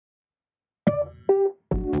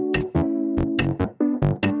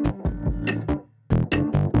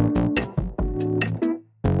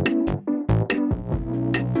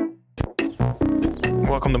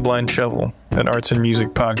Welcome to Blind Shovel, an arts and music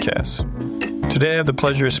podcast. Today I have the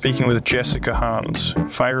pleasure of speaking with Jessica Hans,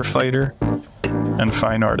 firefighter and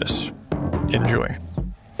fine artist. Enjoy.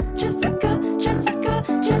 Jessica Hans. Jessica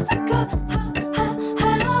Hans.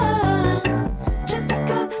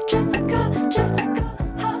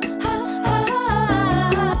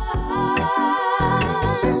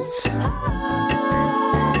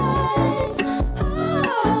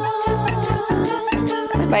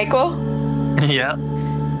 Michael? Yeah.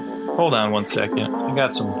 Hold on one second. I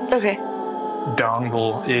got some Okay.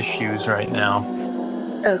 dongle issues right now.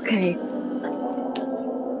 Okay.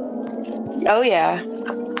 Oh, yeah.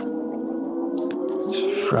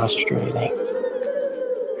 It's frustrating.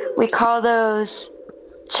 We call those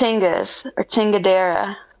chingas or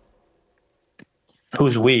chingadera.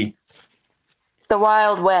 Who's we? The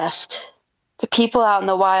Wild West. The people out in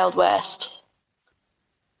the Wild West.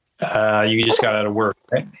 You just got out of work,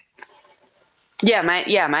 right? Yeah,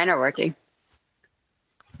 mine are working.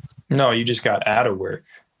 No, you just got out of work.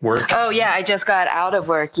 Oh, yeah, I just got out of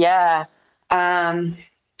work. Yeah.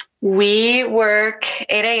 We work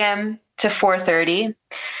 8 a.m. to 4:30.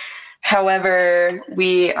 However,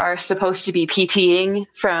 we are supposed to be PTing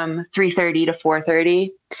from 3:30 to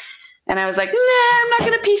 4:30. And I was like, nah, I'm not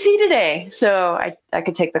going to PC today. So I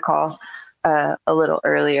could take the call a little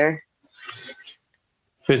earlier.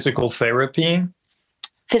 Physical therapy?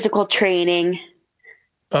 Physical training,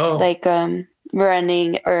 Oh. like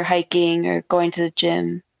running or hiking or going to the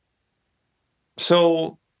gym.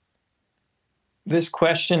 So this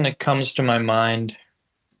question that comes to my mind,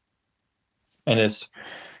 and it's,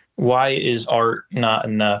 why is art not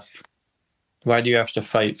enough? Why do you have to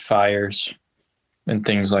fight fires and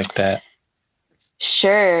things like that?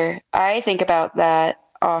 Sure. I think about that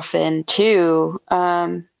often too.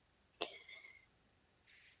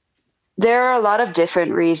 There are a lot of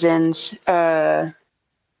different reasons.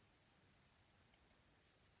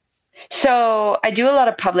 So I do a lot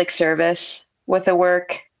of public service with the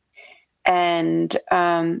work, and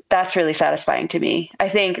that's really satisfying to me. I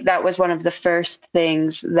think that was one of the first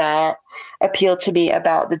things that appealed to me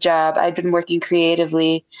about the job. I'd been working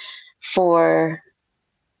creatively for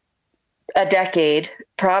a decade,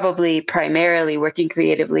 probably primarily working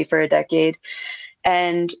creatively for a decade,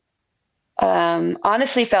 and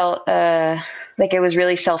honestly felt like it was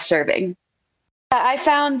really self-serving. I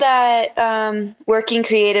found that working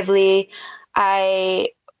creatively, I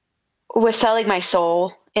was selling my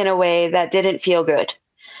soul in a way that didn't feel good.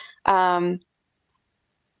 At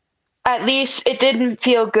least it didn't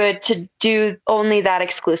feel good to do only that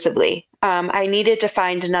exclusively. I needed to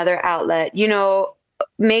find another outlet. You know,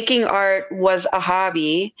 making art was a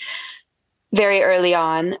hobby very early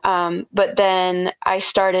on, but then I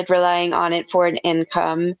started relying on it for an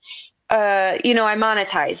income. I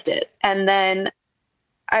monetized it, and then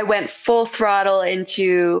I went full throttle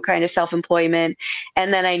into kind of self-employment,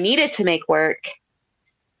 and then I needed to make work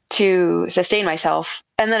to sustain myself,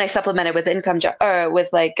 and then I supplemented with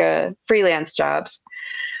freelance jobs.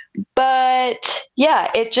 But yeah,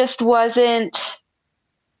 it just wasn't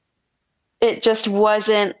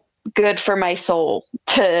good for my soul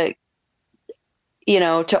to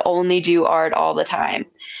only do art all the time.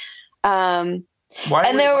 Go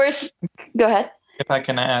ahead. If I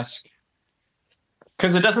can ask,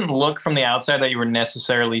 because it doesn't look from the outside that you were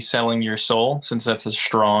necessarily selling your soul, since that's a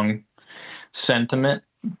strong sentiment,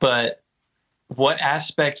 but what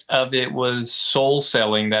aspect of it was soul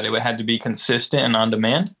selling that it had to be consistent and on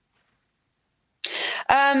demand?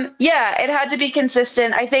 Yeah, it had to be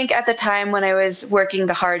consistent. I think at the time when I was working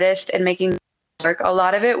the hardest and making work, a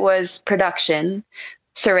lot of it was production,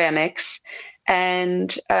 ceramics,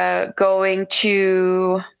 and going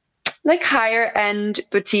to like higher end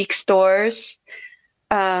boutique stores.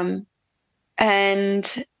 And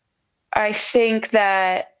I think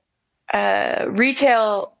that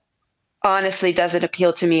retail honestly doesn't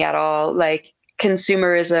appeal to me at all. Like,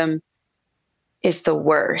 consumerism is the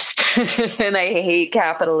worst, and I hate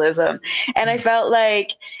capitalism. And I felt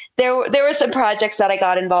like there were some projects that I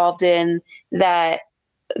got involved in that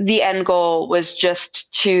the end goal was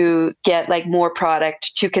just to get like more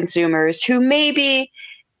product to consumers who maybe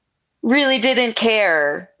really didn't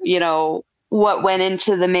care, what went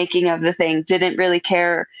into the making of the thing, didn't really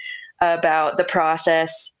care about the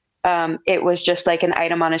process. It was just like an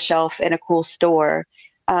item on a shelf in a cool store.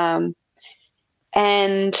 And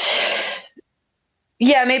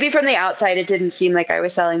yeah, maybe from the outside, it didn't seem like I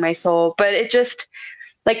was selling my soul, but it just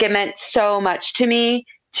like, it meant so much to me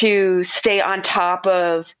to stay on top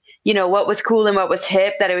of, what was cool and what was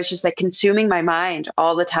hip, that it was just like consuming my mind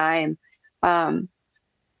all the time.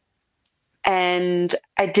 and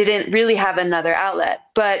I didn't really have another outlet.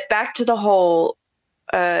 But back to the whole,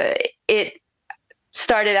 it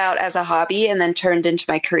started out as a hobby and then turned into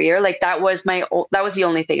my career. Like that was the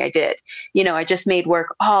only thing I did. I just made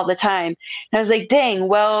work all the time. And I was like, dang,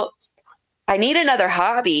 well, I need another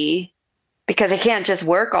hobby because I can't just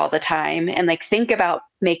work all the time and like think about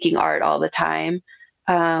making art all the time.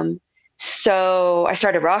 So I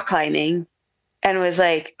started rock climbing and was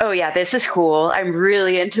like, oh yeah, this is cool. I'm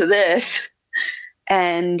really into this.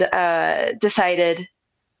 And decided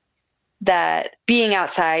that being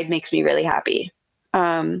outside makes me really happy.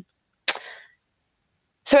 So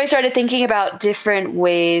I started thinking about different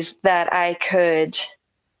ways that I could,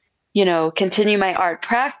 continue my art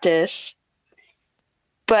practice,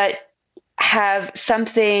 but have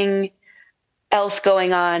something else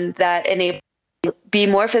going on that enables me to be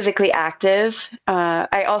more physically active.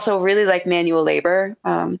 I also really like manual labor,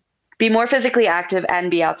 be more physically active and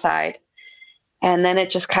be outside. And then it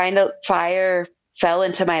just kind of fire fell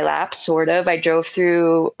into my lap, sort of. I drove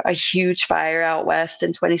through a huge fire out west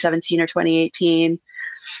in 2017 or 2018.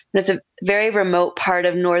 It's a very remote part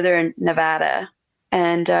of northern Nevada.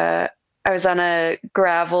 And I was on a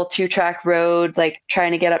gravel 2-track road, like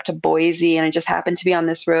trying to get up to Boise. And I just happened to be on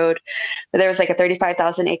this road. But there was like a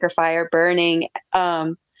 35,000 acre fire burning.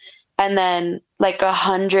 And then like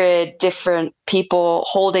 100 different people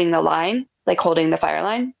holding the line, like holding the fire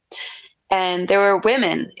line. And there were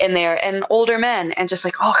women in there and older men and just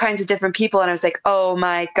like all kinds of different people. And I was like, oh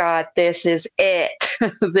my God, this is it.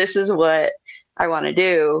 This is what I want to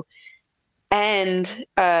do. And,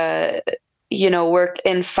 work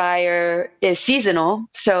in fire is seasonal.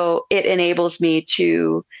 So it enables me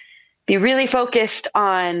to be really focused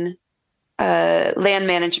on land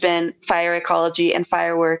management, fire ecology, and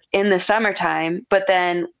firework in the summertime. But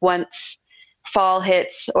then once fall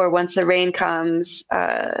hits or once the rain comes,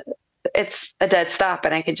 it's a dead stop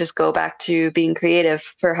and I can just go back to being creative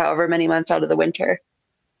for however many months out of the winter.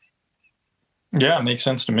 Yeah, it makes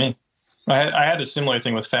sense to me. I had a similar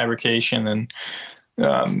thing with fabrication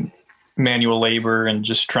and manual labor and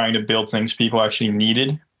just trying to build things people actually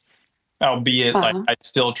needed, albeit like I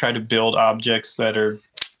still try to build objects that are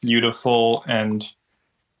beautiful and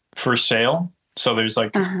for sale. So there's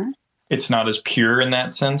like, it's not as pure in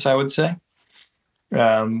that sense, I would say.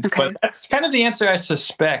 But that's kind of the answer I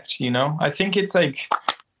suspect, I think it's like,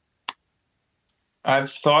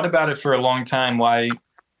 I've thought about it for a long time, why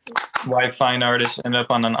fine artists end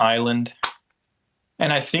up on an island.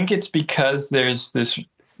 And I think it's because there's this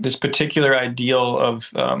particular ideal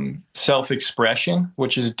of self-expression,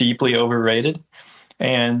 which is deeply overrated.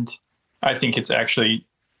 And I think it's actually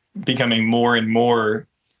becoming more and more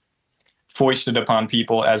foisted upon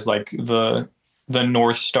people as like the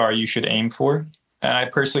North Star you should aim for. And I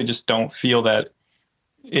personally just don't feel that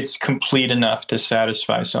it's complete enough to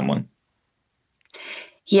satisfy someone.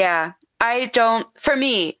 Yeah, for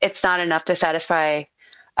me, it's not enough to satisfy.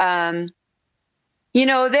 There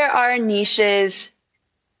are niches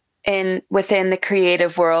within the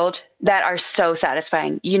creative world that are so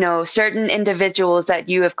satisfying, certain individuals that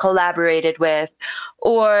you have collaborated with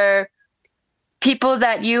or people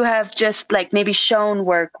that you have just like maybe shown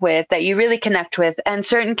work with that you really connect with, and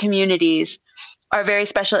certain communities are very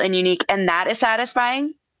special and unique, and that is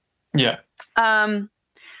satisfying. Yeah. But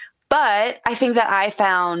I think that I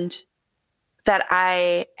found that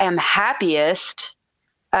I am happiest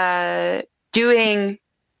doing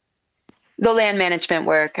the land management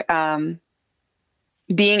work,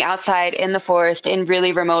 being outside in the forest in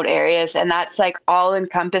really remote areas. And that's like all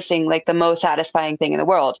encompassing, like the most satisfying thing in the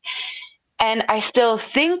world. And I still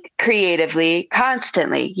think creatively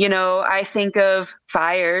constantly, I think of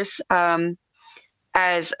fires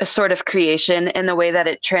as a sort of creation in the way that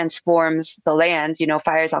it transforms the land.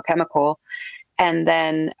 Fire is alchemical. And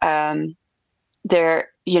then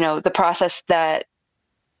the process that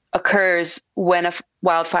occurs when a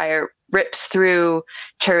wildfire rips through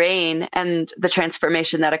terrain and the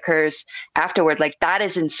transformation that occurs afterward, like that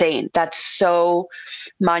is insane. That's so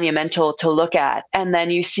monumental to look at. And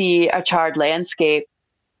then you see a charred landscape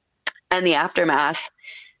and the aftermath.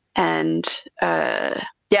 And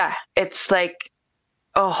it's like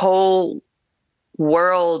a whole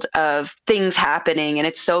world of things happening, and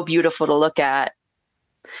it's so beautiful to look at.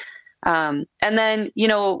 And then,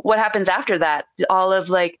 what happens after that, all of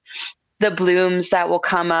like the blooms that will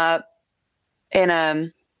come up in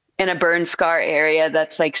a burn scar area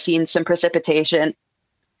that's like seen precipitation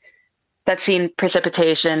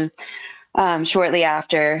shortly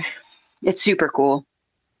after. It's super cool.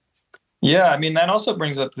 Yeah. I mean, that also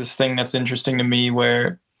brings up this thing that's interesting to me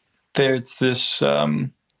where there's this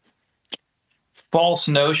false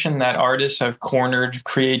notion that artists have cornered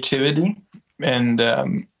creativity. And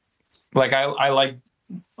like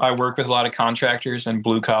I work with a lot of contractors and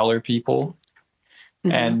blue collar people,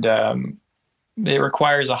 and it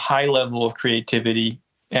requires a high level of creativity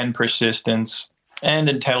and persistence and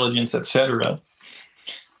intelligence, etc.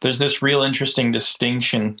 There's this real interesting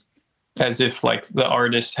distinction, as if like the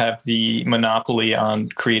artists have the monopoly on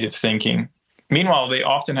creative thinking. Meanwhile, they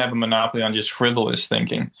often have a monopoly on just frivolous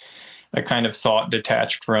thinking, a kind of thought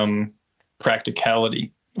detached from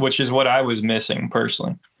practicality, which is what I was missing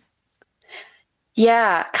personally.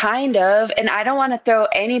 Yeah, kind of. And I don't want to throw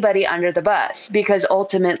anybody under the bus because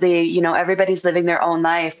ultimately, you know, everybody's living their own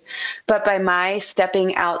life. But by my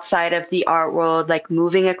stepping outside of the art world, like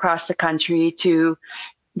moving across the country to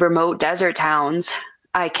remote desert towns,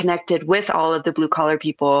 I connected with all of the blue collar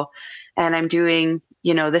people, and I'm doing,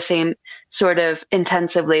 you know, the same sort of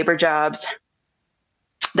intensive labor jobs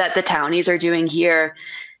that the townies are doing here.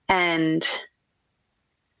 And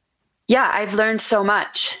yeah, I've learned so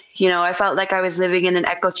much. You know, I felt like I was living in an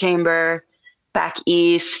echo chamber back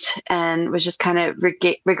east and was just kind of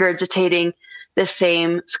regurgitating the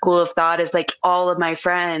same school of thought as like all of my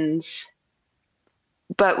friends,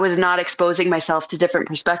 but was not exposing myself to different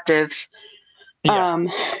perspectives. Yeah.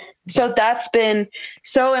 So that's been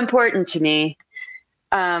so important to me.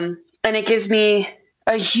 And it gives me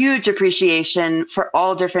a huge appreciation for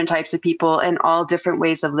all different types of people and all different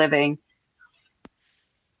ways of living.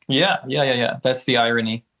 Yeah. That's the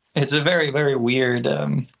irony. It's a very, very weird.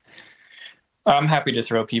 I'm happy to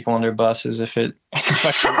throw people under buses if I think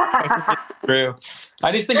it's true.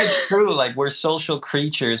 I just think it's true. Like, we're social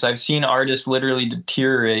creatures. I've seen artists literally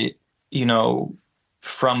deteriorate, you know,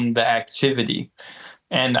 from the activity.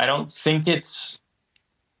 And I don't think it's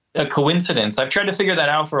a coincidence. I've tried to figure that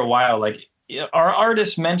out for a while. Like, are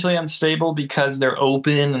artists mentally unstable because they're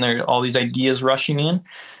open and there are all these ideas rushing in?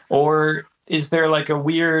 Or is there like a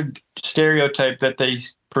weird stereotype that they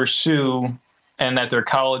pursue and that their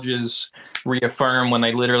colleges reaffirm when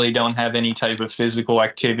they literally don't have any type of physical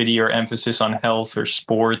activity or emphasis on health or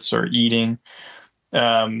sports or eating?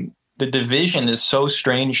 The division is so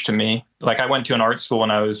strange to me. Like, I went to an art school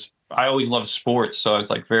and I always loved sports. So I was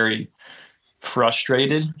like very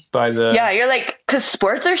frustrated by Yeah, you're like, because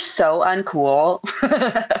sports are so uncool.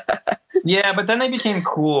 Yeah, but then they became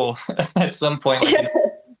cool at some point. Like,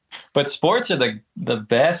 but sports are the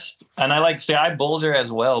best. And I boulder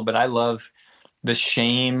as well, but I love the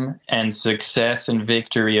shame and success and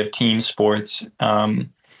victory of team sports,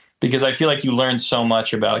 because I feel like you learn so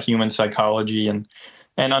much about human psychology and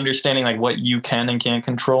understanding like what you can and can't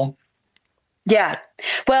control. Yeah.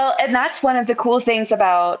 Well, and that's one of the cool things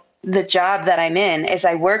about the job that I'm in is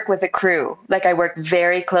I work with a crew. Like, I work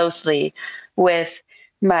very closely with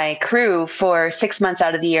my crew for 6 months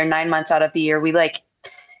out of the year, 9 months out of the year. We like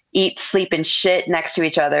eat, sleep, and shit next to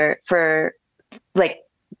each other for like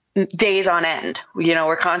days on end. You know,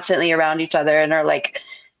 we're constantly around each other and are like,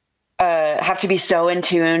 have to be so in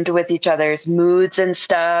tuned with each other's moods and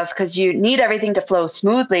stuff, because you need everything to flow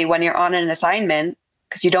smoothly when you're on an assignment,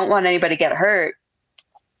 because you don't want anybody to get hurt.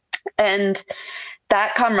 And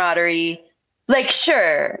that camaraderie, like,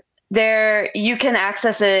 sure, you can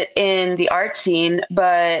access it in the art scene,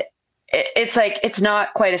 but it's like, it's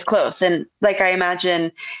not quite as close. And like, I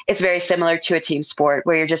imagine it's very similar to a team sport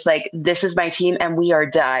where you're just like, this is my team and we are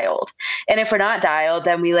dialed. And if we're not dialed,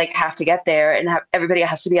 then we like have to get there and everybody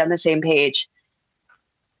has to be on the same page.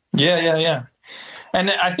 Yeah.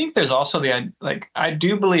 And I think there's also I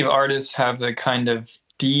do believe artists have a kind of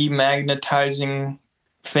demagnetizing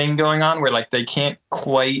thing going on where like they can't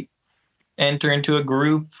quite enter into a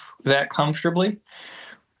group that comfortably.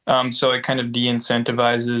 So it kind of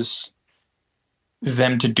de-incentivizes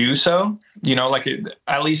them to do so. You know, like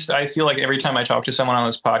at least I feel like every time I talk to someone on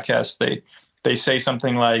this podcast, they say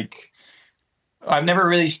something like, I've never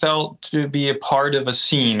really felt to be a part of a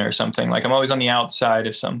scene or something. Like, I'm always on the outside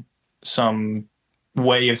of some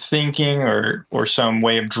way of thinking or some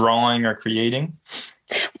way of drawing or creating.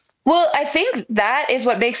 Well, I think that is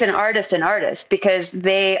what makes an artist, because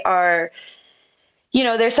they are, you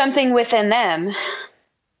know, there's something within them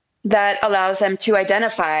that allows them to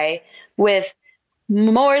identify with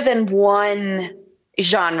more than one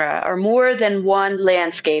genre or more than one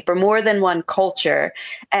landscape or more than one culture.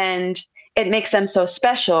 And it makes them so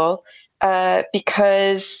special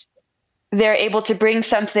because they're able to bring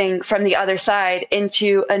something from the other side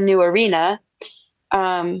into a new arena.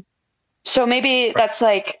 So maybe that's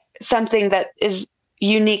like something that is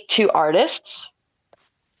unique to artists,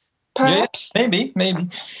 perhaps. Yeah, maybe.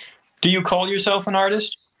 Do you call yourself an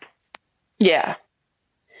artist? Yeah.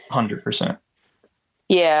 100%.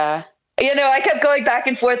 Yeah. I kept going back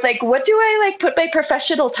and forth, like, what do I like put my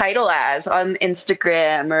professional title as on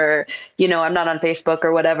Instagram, or, I'm not on Facebook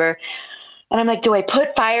or whatever. And I'm like, do I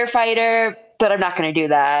put firefighter? But I'm not going to do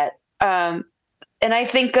that. And I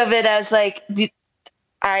think of it as like,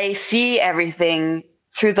 I see everything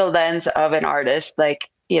through the lens of an artist. Like,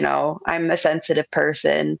 I'm a sensitive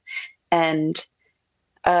person, and,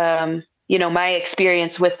 my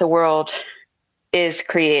experience with the world is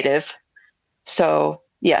creative. So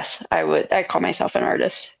yes, I call myself an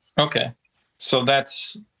artist. Okay. So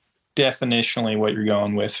that's definitionally what you're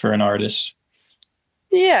going with for an artist.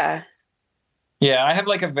 Yeah. Yeah. I have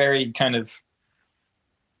like a very kind of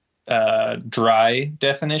dry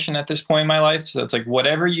definition at this point in my life. So it's like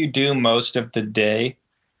whatever you do most of the day,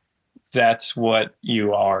 that's what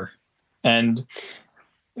you are. And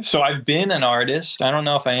so I've been an artist. I don't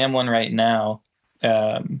know if I am one right now.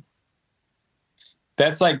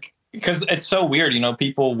 That's like, because it's so weird,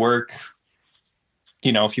 people work,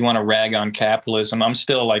 if you want to rag on capitalism, I'm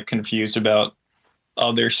still like confused about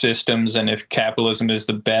other systems and if capitalism is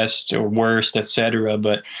the best or worst, etc.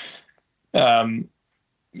 But,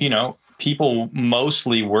 people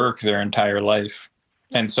mostly work their entire life.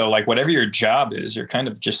 And so like whatever your job is, you're kind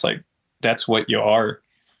of just like, that's what you are,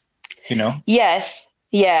 Yes.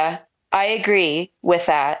 Yeah, I agree with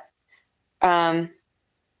that. I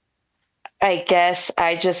guess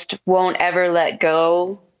I just won't ever let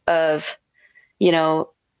go of,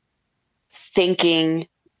 thinking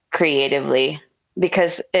creatively,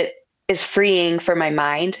 because it is freeing for my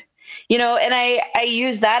mind, and I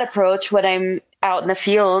use that approach when I'm out in the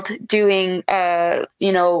field doing, firework,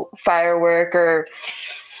 or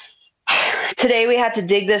today we had to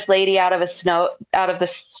dig this lady out of the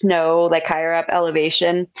snow, like higher up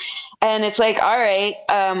elevation. And it's like, all right,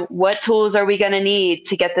 what tools are we going to need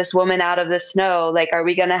to get this woman out of the snow? Like, are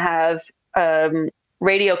we going to have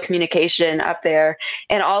radio communication up there,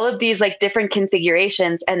 and all of these like different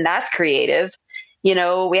configurations? And that's creative.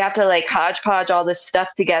 We have to like hodgepodge all this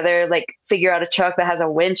stuff together, like figure out a truck that has a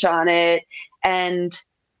winch on it. And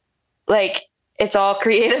like, it's all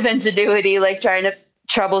creative ingenuity, like trying to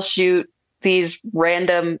troubleshoot these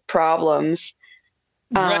random problems.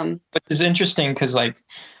 Right. Which is interesting because like,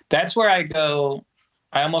 that's where I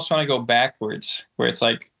almost want to go backwards, where it's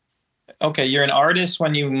like, okay, you're an artist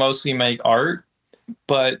when you mostly make art,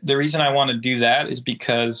 but the reason I want to do that is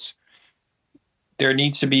because there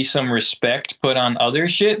needs to be some respect put on other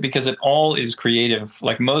shit, because it all is creative.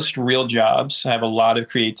 Like most real jobs have a lot of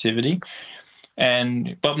creativity,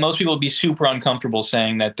 but most people would be super uncomfortable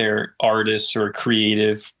saying that they're artists or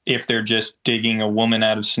creative if they're just digging a woman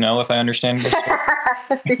out of snow, if I understand this.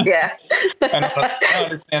 Yeah. I don't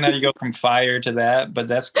understand how you go from fire to that, but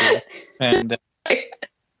that's cool. And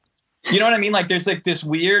you know what I mean? Like there's like this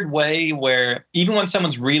weird way where even when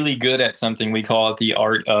someone's really good at something, we call it the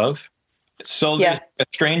art of. So there's a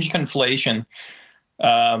strange conflation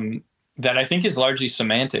that I think is largely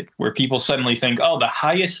semantic, where people suddenly think, oh, the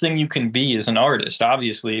highest thing you can be is an artist.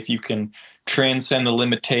 Obviously, if you can transcend the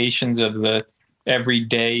limitations of the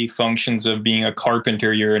everyday functions of being a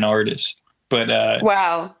carpenter, you're an artist. But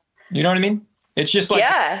wow, you know what I mean? It's just like,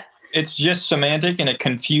 it's just semantic, and it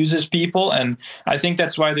confuses people. And I think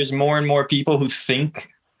that's why there's more and more people who think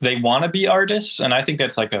they want to be artists. And I think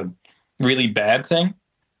that's like a really bad thing,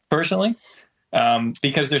 personally,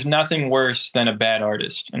 because there's nothing worse than a bad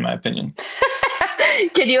artist, in my opinion.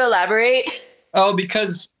 Can you elaborate? Oh,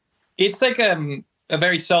 because it's like a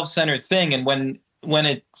very self-centered thing. And when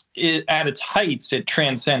it at its heights, it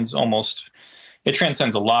transcends a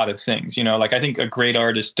lot of things, like I think a great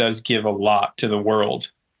artist does give a lot to the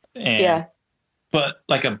world. But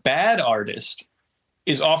like a bad artist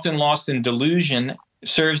is often lost in delusion,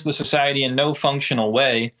 serves the society in no functional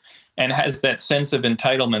way, and has that sense of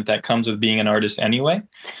entitlement that comes with being an artist anyway.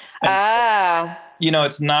 And,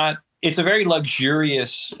 it's a very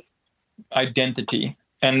luxurious identity.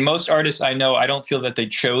 And most artists I know, I don't feel that they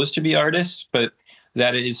chose to be artists, but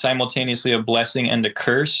that it is simultaneously a blessing and a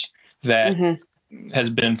curse that has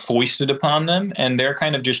been foisted upon them. And they're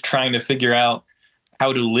kind of just trying to figure out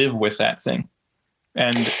how to live with that thing.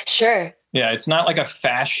 And sure. Yeah, it's not like a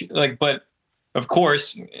fashion, but of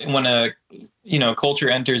course, when a culture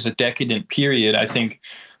enters a decadent period, I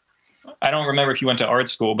don't remember if you went to art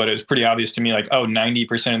school, but it was pretty obvious to me, like,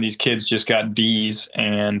 90% of these kids just got D's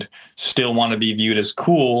and still want to be viewed as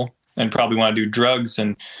cool and probably want to do drugs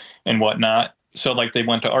and whatnot. So like they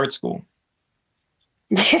went to art school.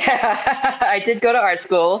 Yeah, I did go to art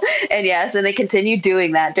school, and yes, and they continued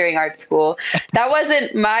doing that during art school. That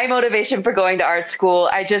wasn't my motivation for going to art school.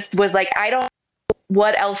 I just was like, I don't know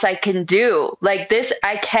what else I can do. Like this,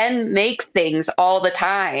 I can make things all the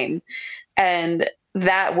time. and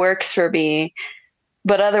that works for me.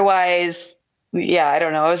 But otherwise, yeah, I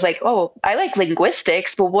don't know. I was like, oh, I like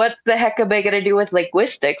linguistics, but what the heck am I going to do with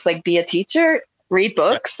linguistics? Like, be a teacher, read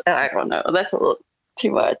books? I don't know. That's a little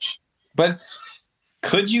too much. But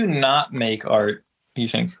could you not make art, you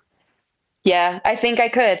think? Yeah, I think I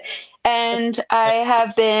could. And I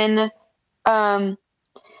have been, I'm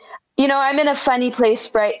in a funny place,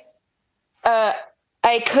 right?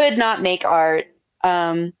 I could not make art.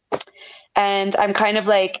 And I'm kind of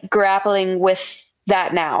like grappling with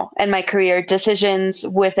that now and my career decisions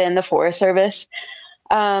within the Forest Service.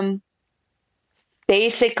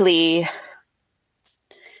 Basically,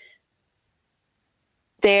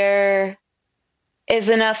 there is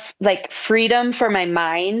enough like freedom for my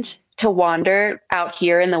mind to wander out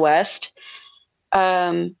here in the West,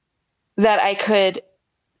 that I could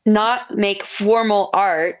not make formal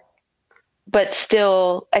art, but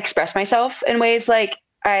still express myself in ways. Like,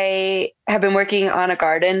 I have been working on a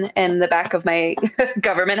garden in the back of my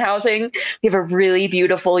government housing. We have a really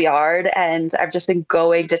beautiful yard, and I've just been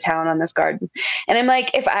going to town on this garden. And I'm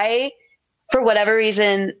like, if I, for whatever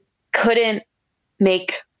reason, couldn't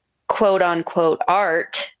make quote unquote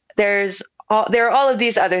art, there are all of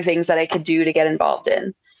these other things that I could do to get involved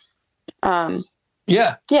in.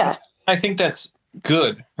 Yeah. Yeah. I think that's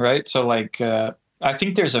good, right? So like, I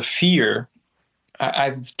think there's a fear.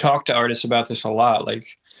 I've talked to artists about this a lot.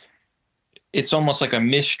 Like, it's almost like a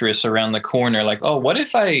mistress around the corner. Like, oh, what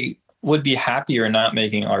if I would be happier not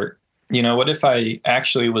making art? What if I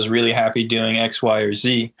actually was really happy doing X, Y, or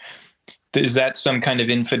Z? Is that some kind of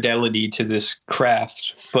infidelity to this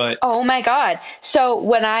craft? But oh my God. So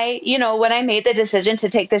when I made the decision to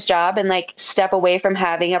take this job and like step away from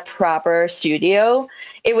having a proper studio,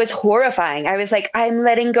 it was horrifying. I was like, I'm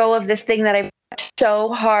letting go of this thing that I worked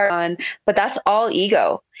so hard on, but that's all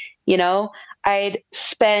ego. I'd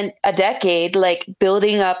spent a decade like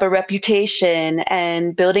building up a reputation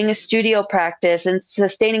and building a studio practice and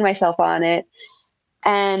sustaining myself on it.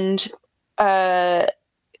 And,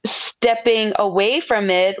 stepping away from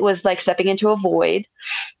it was like stepping into a void,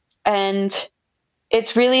 and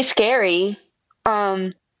it's really scary.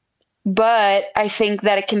 But I think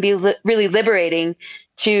that it can be really liberating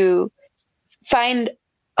to find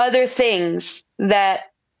other things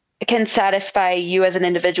that can satisfy you as an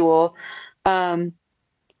individual. And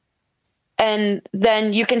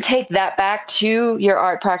then you can take that back to your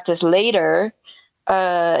art practice later,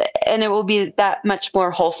 and it will be that much more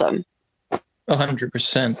wholesome.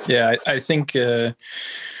 100%. Yeah, I think there's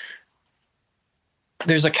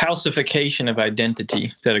a calcification of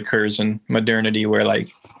identity that occurs in modernity where like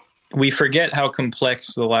we forget how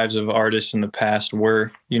complex the lives of artists in the past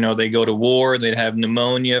were. They go to war, they'd have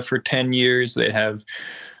pneumonia for 10 years, they'd have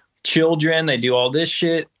children, they do all this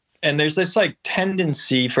shit. And there's this like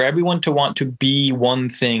tendency for everyone to want to be one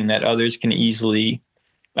thing that others can easily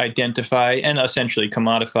identify and essentially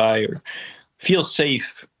commodify or feel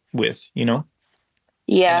safe with,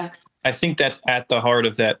 Yeah. And I think that's at the heart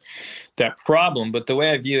of that problem. But the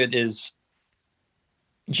way I view it is,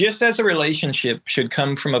 just as a relationship should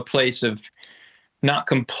come from a place of not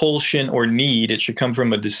compulsion or need, it should come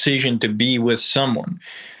from a decision to be with someone.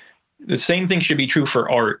 The same thing should be true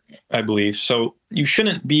for art, I believe. So you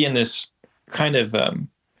shouldn't be in this kind of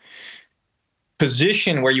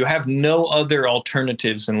position where you have no other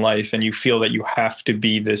alternatives in life and you feel that you have to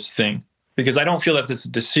be this thing. Because I don't feel that this is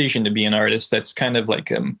a decision to be an artist. That's kind of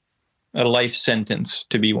like a life sentence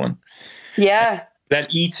to be one. Yeah.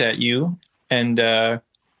 That eats at you. And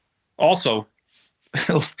also,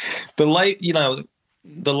 the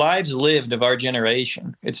lives lived of our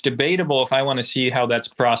generation. It's debatable if I want to see how that's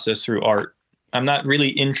processed through art. I'm not really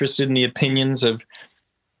interested in the opinions of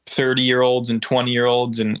 30-year-olds and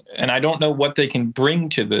 20-year-olds, and I don't know what they can bring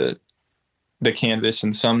to the canvas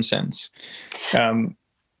in some sense.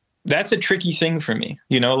 That's a tricky thing for me.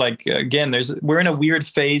 Again, we're in a weird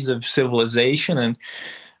phase of civilization, and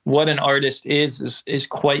what an artist is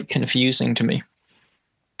quite confusing to me.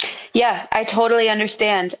 Yeah, I totally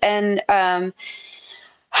understand. And I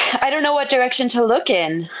don't know what direction to look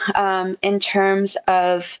in terms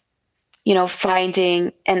of,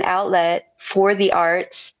 finding an outlet for the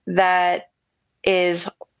arts that is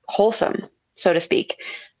wholesome, so to speak.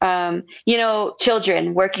 Working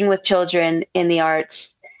with children in the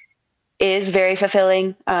arts is very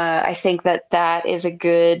fulfilling. I think that is a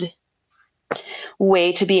good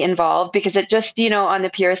way to be involved, because it just, on the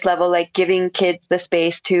purest level, like giving kids the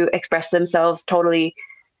space to express themselves totally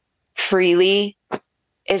freely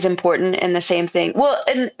is important. And the same thing. Well,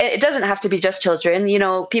 and it doesn't have to be just children,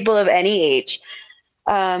 people of any age.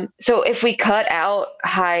 So if we cut out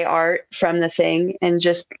high art from the thing and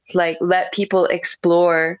just like let people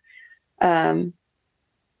explore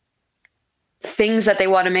things that they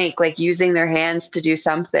want to make, like using their hands to do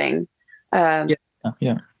something. Yeah.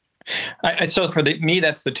 Yeah. So for me,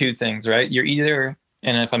 that's the two things, right? You're either,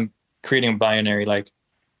 and if I'm creating a binary, like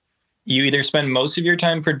you either spend most of your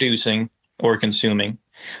time producing or consuming.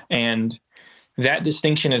 And that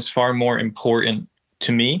distinction is far more important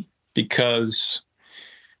to me because,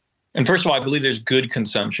 and first of all, I believe there's good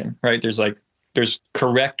consumption, right? There's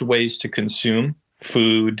correct ways to consume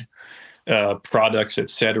food, products,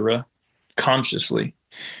 etc., consciously.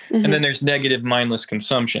 Mm-hmm. And then there's negative, mindless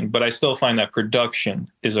consumption. But I still find that production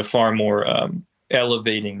is a far more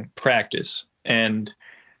elevating practice. And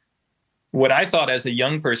what I thought as a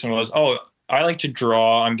young person was, oh, I like to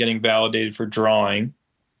draw. I'm getting validated for drawing.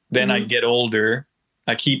 Then I get older.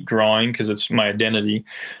 I keep drawing because it's my identity.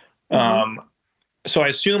 So I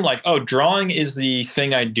assume like, oh, drawing is the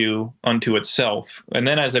thing I do unto itself. And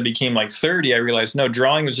then as I became like 30, I realized, no,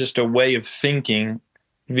 drawing was just a way of thinking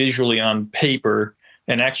visually on paper.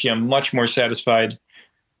 And actually, I'm much more satisfied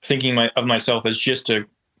thinking of myself as just a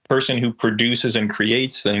person who produces and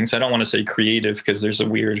creates things. I don't want to say creative because there's a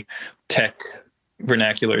weird tech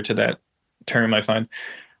vernacular to that term, I find.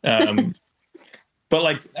 But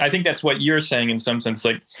like, I think that's what you're saying in some sense.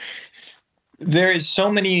 Like, there is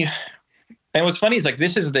so many, and what's funny is like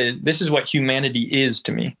this is what humanity is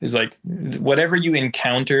to me. Is like whatever you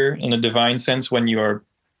encounter in a divine sense when you are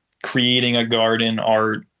creating a garden,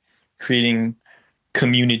 art, creating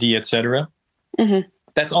community, etc.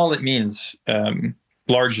 That's all it means,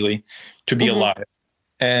 largely, to be alive.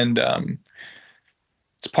 And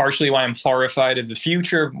it's partially why I'm horrified of the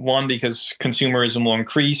future. One, because consumerism will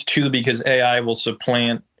increase. Two, because AI will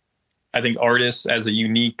supplant, I think, artists as a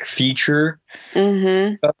unique feature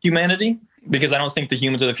of humanity. Because I don't think the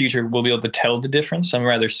humans of the future will be able to tell the difference. I'm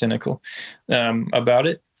rather cynical about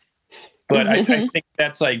it. But I think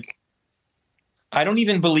that's like, I don't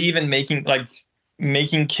even believe in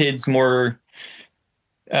making kids more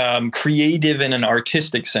creative in an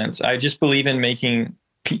artistic sense. I just believe in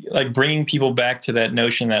bringing people back to that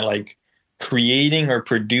notion that like creating or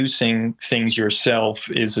producing things yourself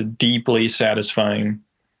is a deeply satisfying.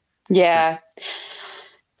 Yeah,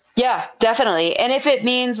 definitely. And if it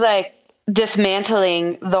means like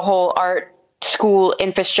dismantling the whole art school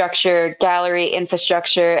infrastructure, gallery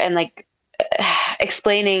infrastructure, and like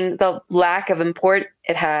explaining the lack of import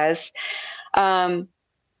it has, and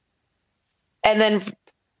then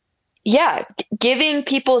giving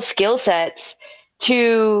people skill sets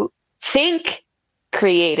to think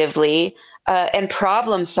creatively and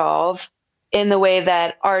problem solve in the way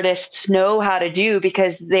that artists know how to do,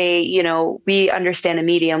 because we understand a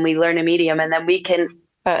medium, we learn a medium, and then we can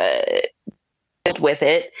build with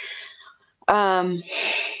it.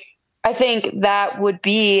 I think that would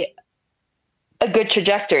be a good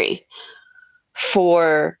trajectory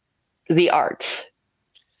for the arts.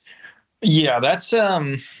 Yeah, that's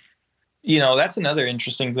that's another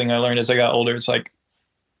interesting thing I learned as I got older. It's like,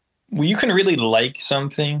 well, you can really like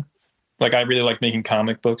something. Like I really like making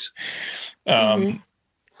comic books. But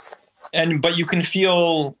you can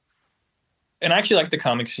feel, and I actually like the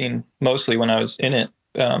comic scene mostly when I was in it.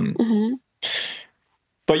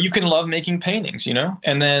 But you can love making paintings,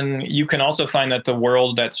 and then you can also find that the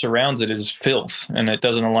world that surrounds it is filth and it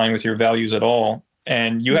doesn't align with your values at all.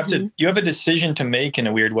 And you have a decision to make in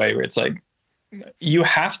a weird way where it's like, you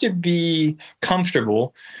have to be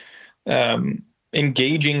comfortable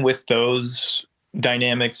engaging with those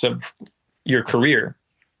dynamics of your career,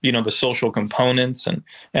 the social components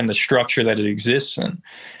and the structure that it exists in.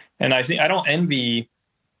 And I think I don't envy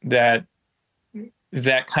that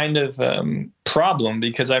kind of problem,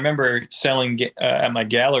 because I remember selling at my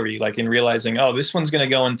gallery, like, and realizing, oh, this one's going to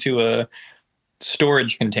go into a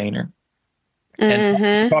storage container.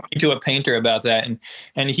 And talking to a painter about that,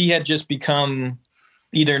 and he had just become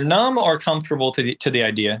either numb or comfortable to the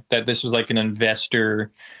idea that this was like an investor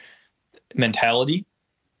mentality,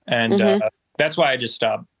 and that's why I just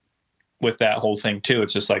stopped with that whole thing too.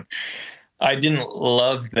 It's just like I didn't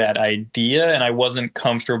love that idea, and I wasn't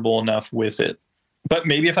comfortable enough with it. But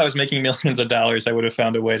maybe if I was making millions of dollars, I would have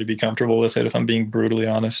found a way to be comfortable with it, if I'm being brutally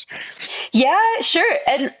honest. Yeah, sure.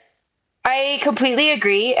 And I completely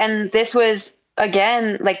agree. And this was,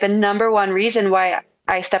 again, like the number one reason why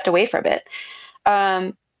I stepped away from it.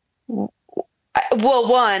 Well,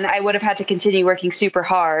 one, I would have had to continue working super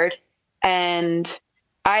hard. And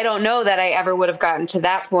I don't know that I ever would have gotten to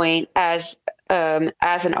that point as an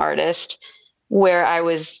artist where I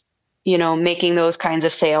was, making those kinds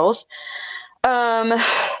of sales.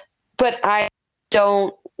 But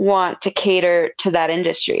don't want to cater to that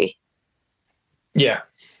industry. Yeah.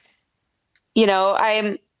 You know,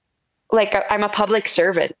 I'm a public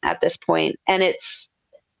servant at this point, and it's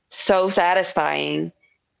so satisfying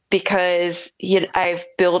because I've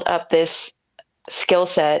built up this skill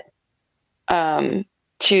set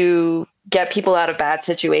to get people out of bad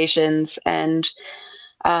situations and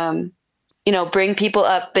bring people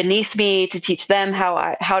up beneath me to teach them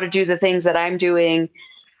how to do the things that I'm doing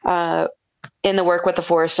in the work with the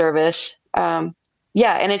Forest Service. And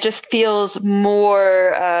it just feels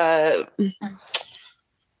more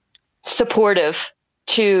supportive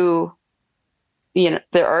to the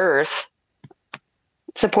earth,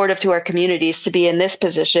 supportive to our communities to be in this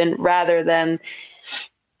position rather than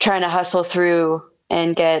trying to hustle through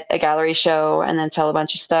and get a gallery show and then sell a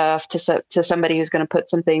bunch of stuff to somebody who's going to put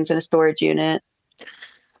some things in a storage unit.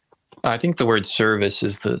 I think the word service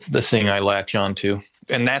is the thing I latch onto.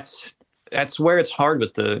 And that's where it's hard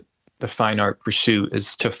with the fine art pursuit,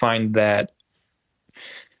 is to find that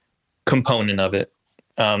component of it.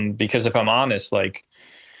 Because if I'm honest, like,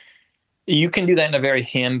 you can do that in a very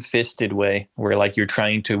ham-fisted way where like you're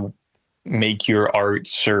trying to make your art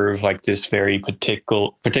serve like this very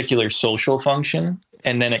particular social function.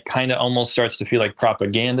 And then it kind of almost starts to feel like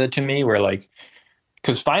propaganda to me, where like,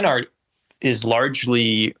 because fine art is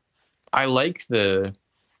largely, I like the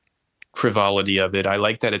frivolity of it. I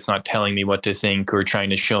like that it's not telling me what to think or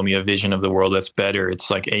trying to show me a vision of the world that's better.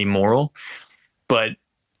 It's like amoral. But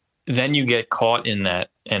then you get caught in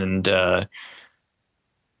that. And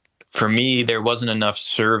for me, there wasn't enough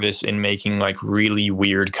service in making like really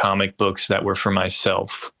weird comic books that were for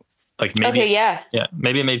myself. Like maybe,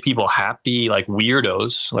 maybe it made people happy, like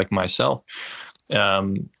weirdos like myself.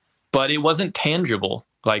 But it wasn't tangible.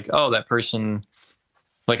 Like, oh, that person,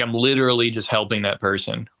 like I'm literally just helping that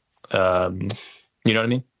person. You know what I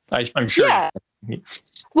mean? I'm sure. Yeah.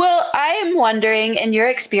 Well, I am wondering, in your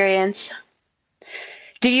experience,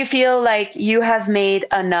 do you feel like you have made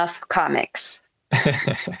enough comics?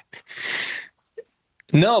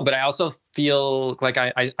 No, but I also feel like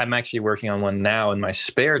I'm actually working on one now in my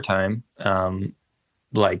spare time.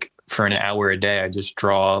 Like for an hour a day, I just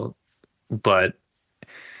draw. But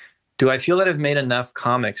do I feel that I've made enough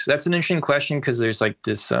comics? That's an interesting question, because there's like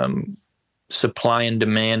this supply and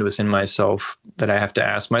demand within myself that I have to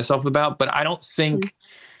ask myself about. But I don't think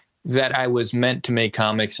that I was meant to make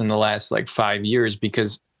comics in the last like 5 years,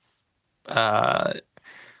 because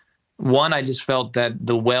one, I just felt that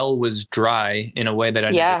the well was dry in a way that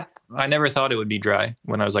I never thought it would be dry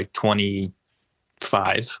when I was like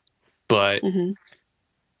 25. But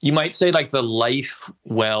you might say like the life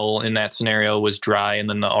well in that scenario was dry, and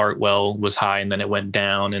then the art well was high, and then it went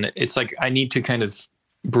down. And it's like I need to kind of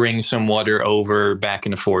bring some water over back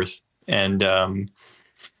and forth. And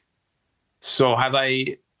so have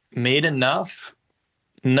I made enough?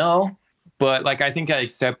 No. But like, I think I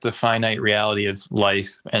accept the finite reality of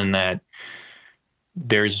life, and that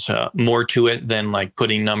there's more to it than like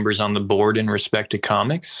putting numbers on the board in respect to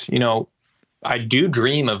comics. You know, I do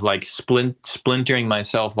dream of like splintering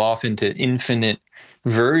myself off into infinite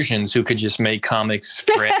versions who could just make comics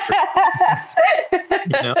forever.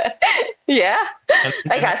 You know? Yeah,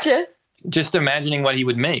 I gotcha. Just imagining what he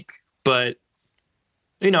would make. But,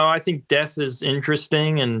 you know, I think death is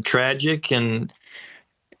interesting and tragic, and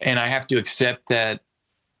I have to accept that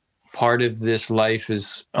part of this life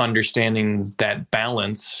is understanding that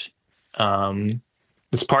balance.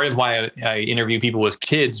 It's part of why I interview people with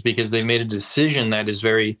kids, because they made a decision that is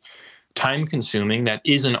very time consuming, that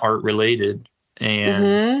isn't art related.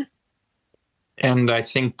 And I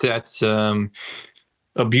think that's a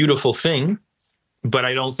beautiful thing, but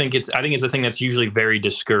I think it's a thing that's usually very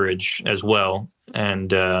discouraged as well.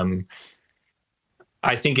 And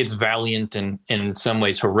I think it's valiant and in some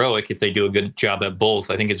ways heroic if they do a good job at both.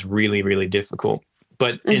 I think it's really, really difficult.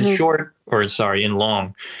 But in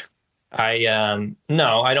long, I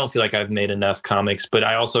don't feel like I've made enough comics, but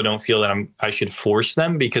I also don't feel that I should force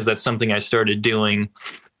them, because that's something I started doing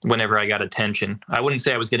whenever I got attention. I wouldn't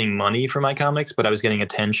say I was getting money for my comics, but I was getting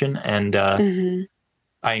attention. And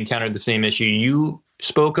I encountered the same issue you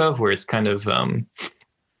spoke of, where it's kind of,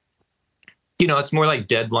 you know, it's more like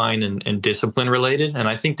deadline and discipline related. And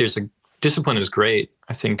I think discipline is great.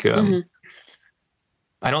 I think,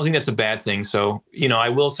 I don't think that's a bad thing. So, you know, I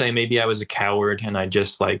will say maybe I was a coward and I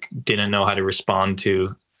just like didn't know how to respond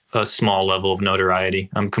to a small level of notoriety.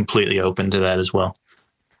 I'm completely open to that as well.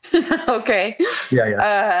 Okay.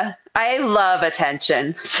 Yeah. I love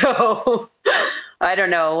attention. So I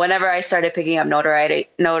don't know. Whenever I started picking up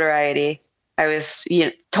notoriety, I was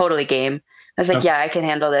totally game. I was like, yeah, I can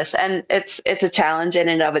handle this. And it's a challenge in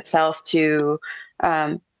and of itself to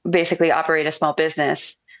basically operate a small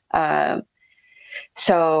business.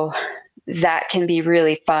 So that can be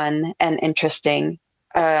really fun and interesting.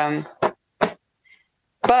 But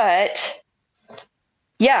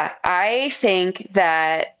yeah, I think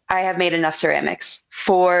that I have made enough ceramics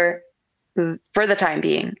for the time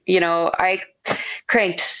being. I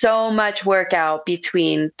cranked so much work out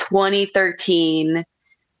between 2013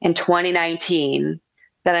 and 2019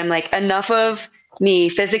 that I'm like, enough of me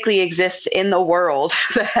physically exists in the world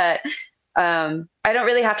that I don't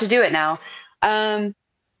really have to do it now. And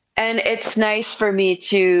it's nice for me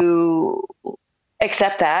to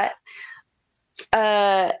accept that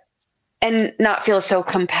and not feel so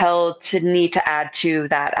compelled to need to add to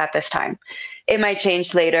that at this time. It might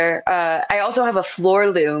change later. I also have a floor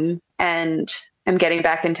loom and I'm getting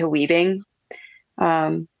back into weaving.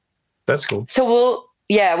 That's cool. So we'll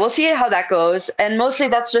see how that goes. And mostly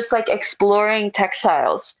that's just like exploring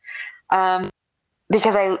textiles.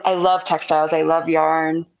 Because I love textiles. I love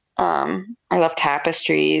yarn. I love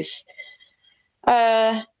tapestries.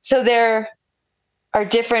 So there are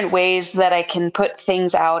different ways that I can put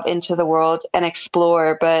things out into the world and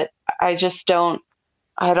explore, but I don't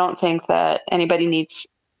think that anybody needs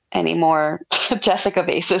any more Jessica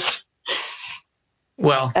vases.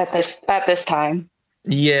 Well, at this time.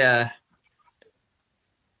 Yeah.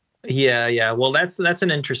 Well, that's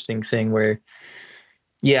an interesting thing where,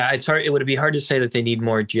 it's hard. It would be hard to say that they need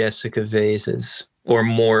more Jessica vases or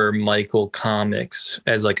more Michael comics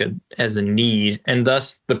as a need, and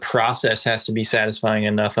thus the process has to be satisfying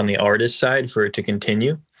enough on the artist side for it to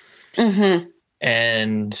continue. Mm-hmm.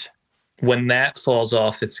 And when that falls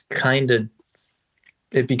off, it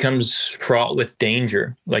becomes fraught with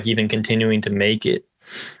danger, like even continuing to make it.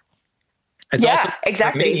 It's also,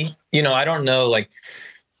 exactly. For me, I don't know, like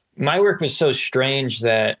my work was so strange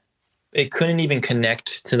that it couldn't even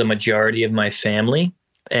connect to the majority of my family.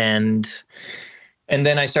 And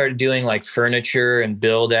then I started doing like furniture and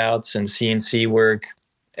build outs and CNC work,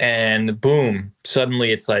 and boom,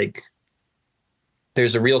 suddenly it's like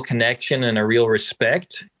there's a real connection and a real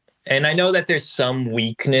respect. And I know that there's some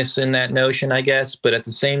weakness in that notion, I guess, but at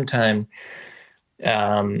the same time,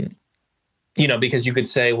 because you could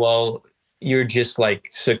say, well, you're just like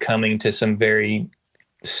succumbing to some very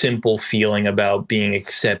simple feeling about being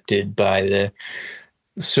accepted by the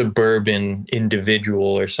suburban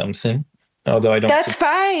individual or something. Although I don't. That's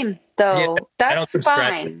fine, though. Yeah, that's I don't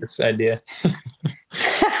subscribe fine. to this idea.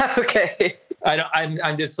 Okay.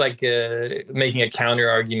 I'm just like making a counter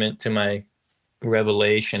argument to my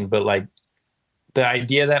revelation, but like the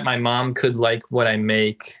idea that my mom could like what I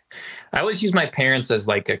make. I always use my parents as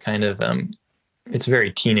like a kind of it's a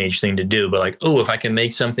very teenage thing to do, but like, oh, if I can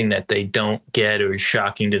make something that they don't get or is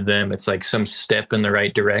shocking to them, it's like some step in the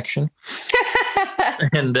right direction.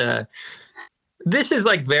 And this is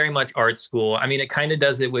like very much art school. I mean, it kind of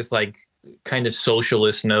does it with like kind of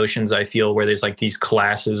socialist notions, I feel, where there's like these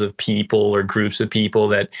classes of people or groups of people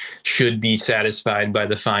that should be satisfied by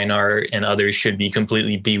the fine art and others should be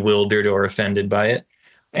completely bewildered or offended by it.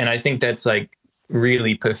 And I think that's like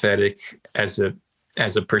really pathetic as a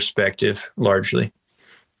perspective, largely.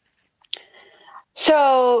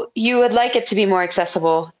 So you would like it to be more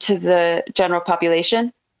accessible to the general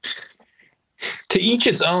population? To each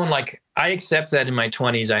its own. Like, I accept that in my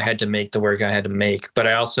 20s I had to make the work I had to make, but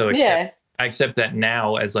I also accept that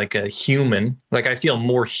now as like a human. Like, I feel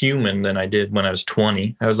more human than I did when I was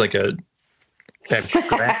 20. I was like a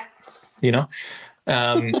abstract,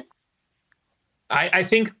 I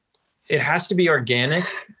think it has to be organic.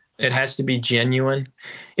 It has to be genuine.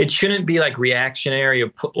 It shouldn't be like reactionary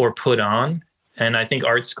or put on. And I think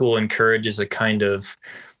art school encourages a kind of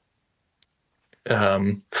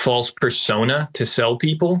false persona to sell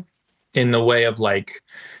people in the way of like,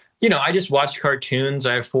 I just watched cartoons.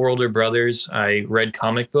 I have 4 older brothers. I read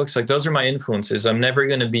comic books. Like, those are my influences. I'm never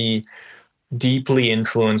going to be deeply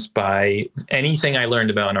influenced by anything I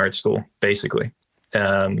learned about in art school, basically.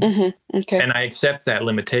 Okay. And I accept that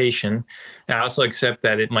limitation. I also accept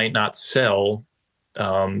that it might not sell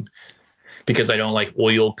because I don't like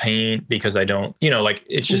oil paint, because I don't,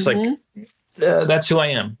 it's just like, that's who I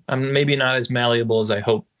am. I'm maybe not as malleable as I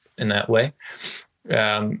hope in that way.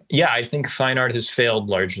 I think fine art has failed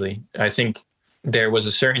largely. I think there was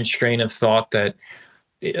a certain strain of thought that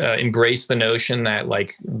embraced the notion that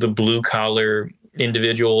like the blue collar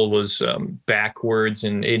individual was backwards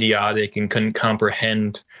and idiotic and couldn't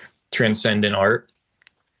comprehend transcendent art.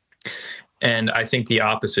 And I think the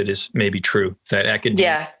opposite is maybe true, that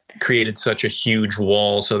academia created such a huge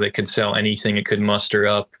wall so that it could sell anything it could muster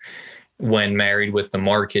up when married with the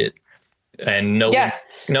market. And no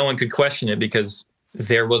one could question it because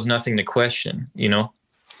there was nothing to question, you know?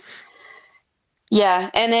 Yeah,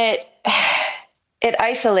 and it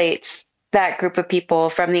isolates that group of people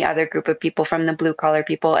from the other group of people, from the blue collar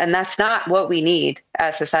people, and that's not what we need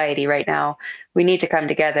as society right now. We need to come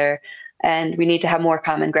together, and we need to have more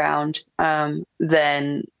common ground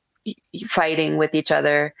than fighting with each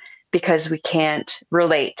other because we can't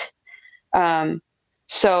relate.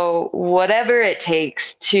 So whatever it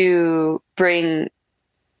takes to bring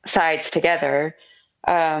sides together,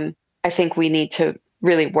 I think we need to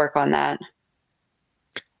really work on that.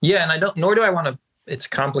 Yeah, and nor do I want to, it's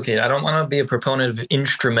complicated. I don't want to be a proponent of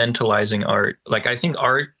instrumentalizing art. Like, I think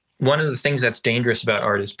art, one of the things that's dangerous about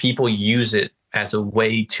art is people use it as a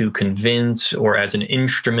way to convince or as an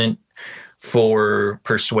instrument for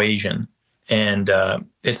persuasion. And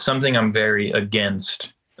it's something I'm very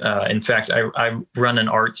against. In fact, I run an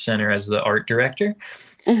art center as the art director,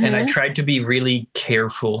 and I tried to be really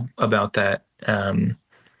careful about that.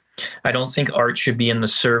 I don't think art should be in the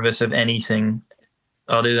service of anything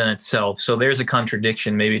other than itself. So there's a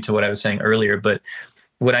contradiction maybe to what I was saying earlier, but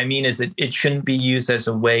what I mean is that it shouldn't be used as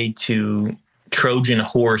a way to Trojan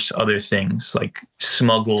horse other things, like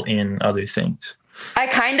smuggle in other things. I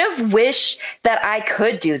kind of wish that I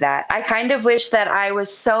could do that. I kind of wish that I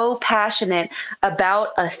was so passionate about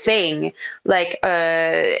a thing, like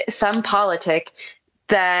some politic,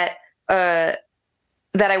 that that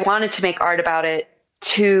I wanted to make art about it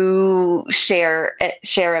to share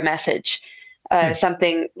a message,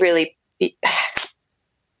 something really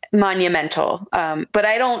monumental. But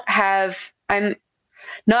I don't have. I'm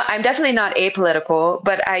definitely not apolitical,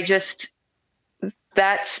 but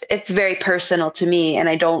it's very personal to me, and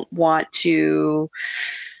I don't want to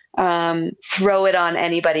throw it on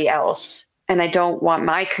anybody else. And I don't want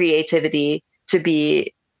my creativity to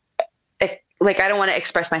be like, I don't want to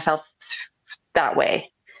express myself that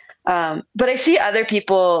way. But I see other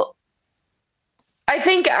people, I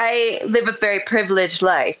think I live a very privileged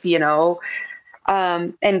life, you know,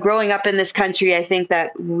 and growing up in this country, I think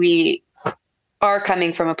that we are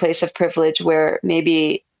coming from a place of privilege where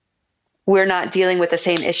maybe we're not dealing with the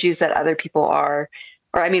same issues that other people are,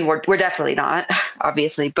 or I mean, we're definitely not,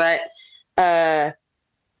 obviously. But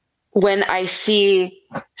when I see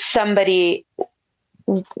somebody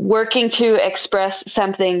working to express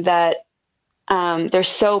something that they're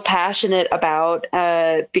so passionate about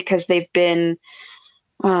because they've been,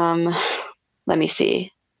 let me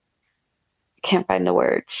see, can't find the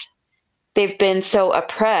words. They've been so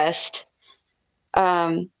oppressed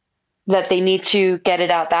that they need to get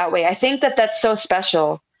it out that way. I think that that's so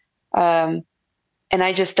special. And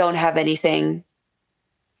I just don't have anything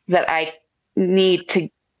that I need to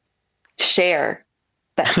share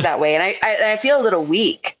that way. And I feel a little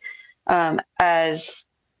weak as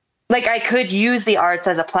like I could use the arts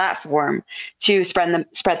as a platform to spread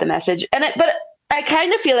the message. But I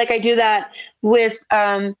kind of feel like I do that with,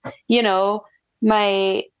 you know,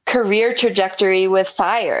 my career trajectory with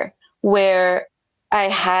FIRE, where I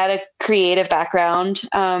had a creative background,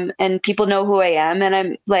 and people know who I am. And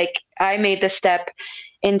I'm like, I made the step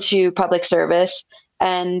into public service.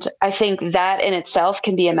 And I think that in itself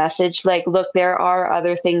can be a message. Like, look, there are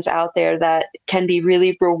other things out there that can be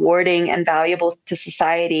really rewarding and valuable to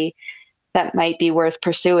society that might be worth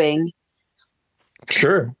pursuing.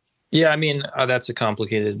 Sure. Yeah. I mean, that's a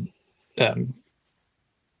complicated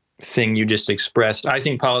thing you just expressed. I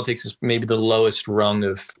think politics is maybe the lowest rung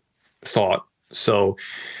of thought. So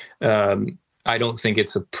I don't think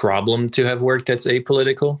it's a problem to have work that's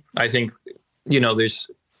apolitical. I think, you know,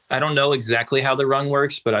 I don't know exactly how the rung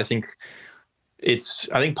works, but I think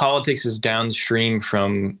politics is downstream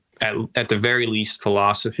from, at the very least,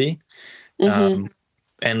 philosophy,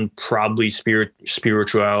 and probably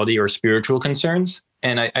spirituality or spiritual concerns.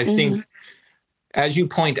 And I think, as you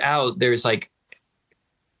point out, there's like,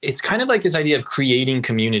 it's kind of like this idea of creating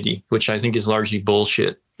community, which I think is largely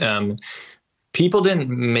bullshit. People didn't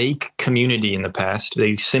make community in the past.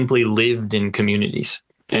 They simply lived in communities.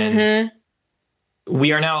 And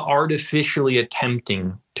we are now artificially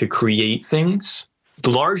attempting to create things,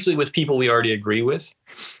 largely with people we already agree with.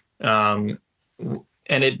 And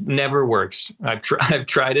it never works. I've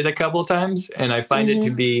tried it a couple of times, and I find it to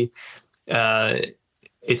be,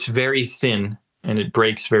 it's very thin and it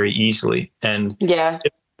breaks very easily. And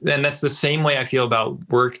and that's the same way I feel about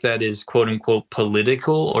work that is quote unquote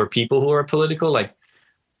political, or people who are political. Like,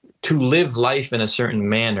 to live life in a certain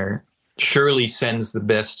manner surely sends the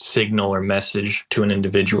best signal or message to an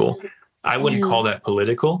individual. I wouldn't call that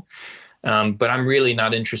political, but I'm really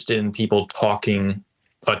not interested in people talking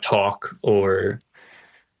a talk or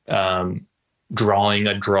drawing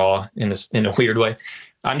a draw in a weird way.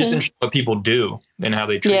 I'm just interested in what people do and how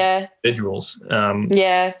they treat individuals.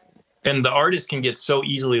 Yeah. And the artist can get so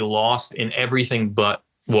easily lost in everything but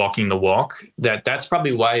walking the walk that's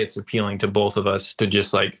probably why it's appealing to both of us to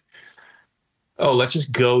just like, oh, let's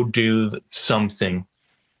just go do something.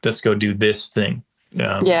 Let's go do this thing.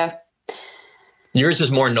 Yeah. Yours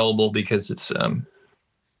is more noble because it's,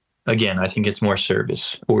 again, I think it's more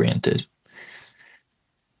service oriented.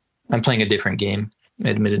 I'm playing a different game,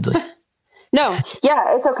 admittedly. No,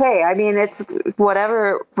 yeah, it's okay. I mean, it's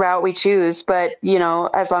whatever route we choose, but you know,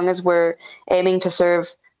 as long as we're aiming to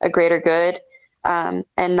serve a greater good, and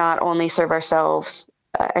not only serve ourselves,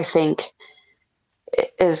 I think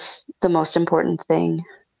is the most important thing.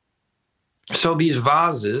 So these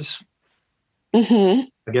vases, I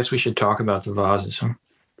guess we should talk about the vases, huh?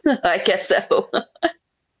 I guess so.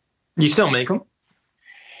 You still make them?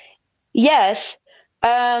 Yes.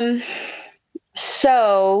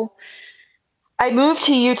 So I moved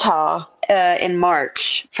to Utah in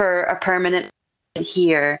March for a permanent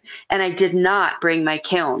here, and I did not bring my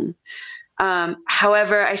kiln.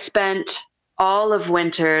 However, I spent all of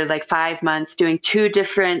winter, like 5 months, doing 2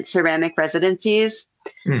 different ceramic residencies,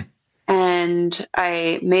 and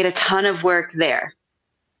I made a ton of work there.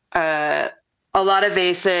 A lot of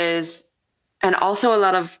vases, and also a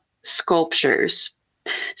lot of sculptures.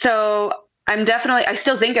 So I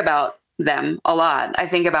still think about them a lot. I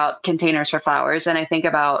think about containers for flowers, and I think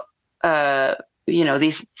about,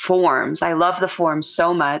 these forms. I love the forms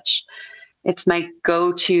so much. It's my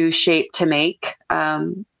go-to shape to make.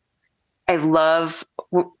 I love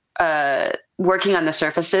working on the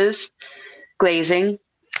surfaces, glazing.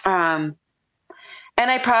 And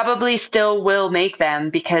I probably still will make them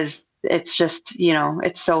because it's just,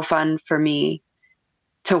 it's so fun for me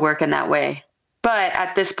to work in that way. But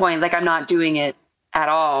at this point, like, I'm not doing it at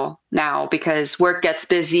all now because work gets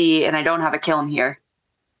busy and I don't have a kiln here.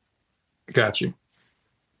 Got you.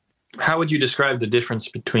 How would you describe the difference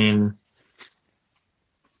between,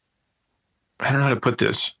 I don't know how to put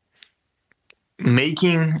this,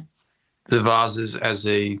 making the vases as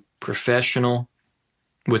a professional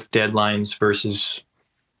with deadlines versus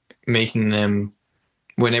making them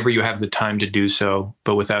whenever you have the time to do so,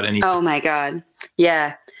 but without any... Oh my God.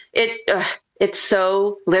 Yeah. It's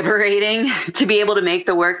so liberating to be able to make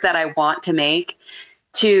the work that I want to make,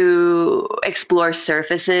 to explore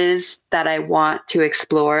surfaces that I want to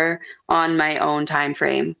explore on my own time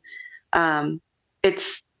frame.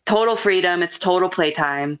 It's total freedom. It's total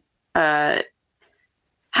playtime. Having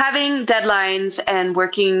deadlines and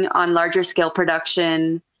working on larger scale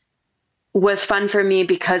production was fun for me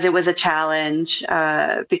because it was a challenge,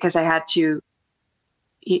 because I had to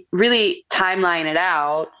really timeline it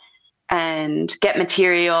out and get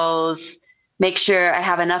materials, make sure I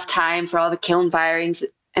have enough time for all the kiln firings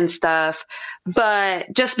and stuff.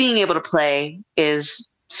 But just being able to play is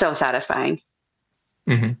so satisfying.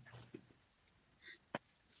 Mm-hmm.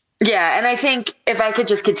 Yeah, and I think if I could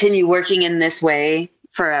just continue working in this way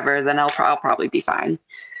forever, then I'll probably be fine.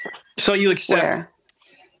 So you accept...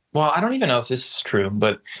 Well, I don't even know if this is true,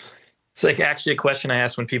 but it's like actually a question I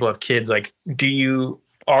ask when people have kids, like,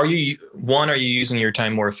 are you using your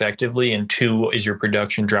time more effectively? And 2, is your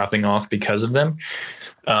production dropping off because of them?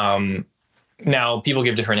 Now, people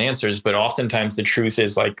give different answers, but oftentimes the truth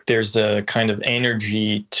is, like, there's a kind of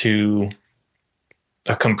energy to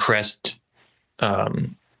a compressed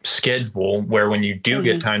schedule where when you do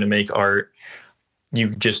get time to make art,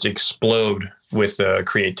 you just explode with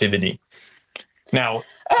creativity. Now,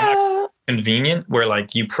 convenient where,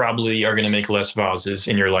 like, you probably are going to make less vases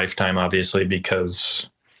in your lifetime, obviously, because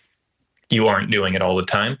you aren't doing it all the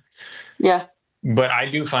time. Yeah. But I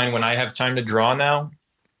do find when I have time to draw now,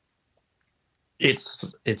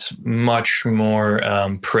 it's much more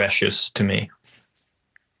precious to me.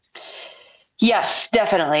 Yes,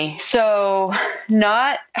 definitely. So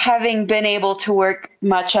not having been able to work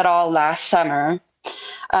much at all last summer,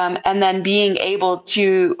 and then being able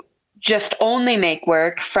to just only make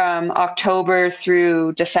work from October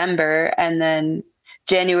through December and then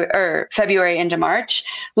February into March.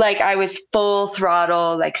 Like, I was full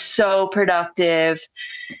throttle, like, so productive,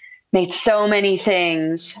 made so many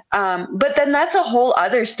things. But then that's a whole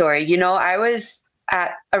other story. I was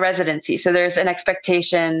at a residency, so there's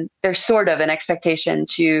sort of an expectation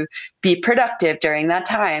to be productive during that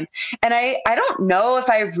time. And I don't know if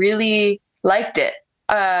I really liked it.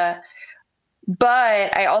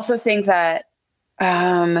 But I also think that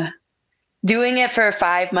doing it for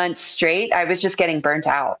 5 months straight, I was just getting burnt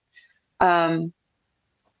out.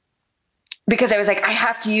 because I was like, I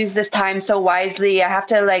have to use this time so wisely. I have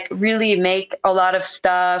to like really make a lot of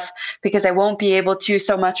stuff because I won't be able to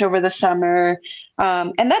so much over the summer.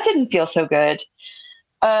 And that didn't feel so good.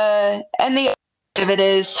 And the other of it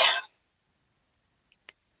is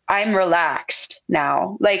I'm relaxed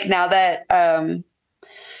now. Like now that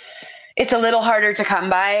it's a little harder to come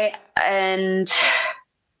by and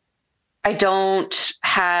I don't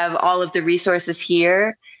have all of the resources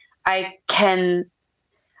here, I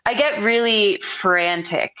get really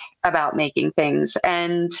frantic about making things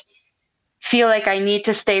and feel like I need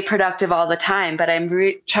to stay productive all the time, but I'm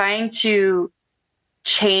trying to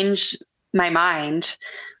change my mind,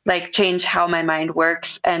 like change how my mind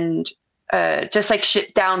works and just like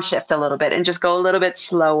downshift a little bit and just go a little bit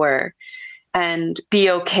slower and be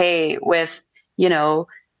okay with, you know,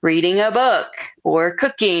 reading a book or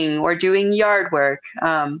cooking or doing yard work.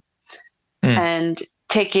 And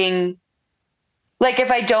taking, like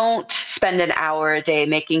if I don't spend an hour a day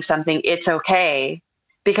making something, it's okay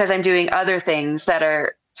because I'm doing other things that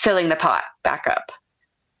are filling the pot back up,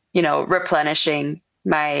 you know, replenishing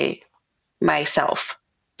myself.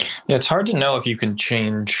 Yeah, it's hard to know if you can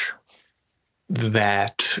change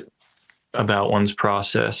that about one's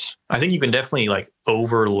process. I think you can definitely like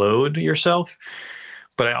overload yourself,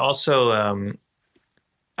 but I also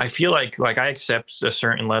I feel like I accept a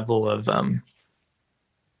certain level of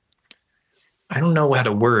I don't know how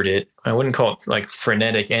to word it. I wouldn't call it like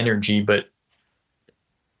frenetic energy, but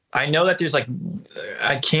I know that there's like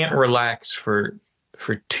I can't relax for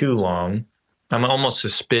too long. I'm almost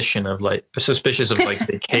suspicious of like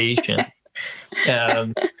vacation.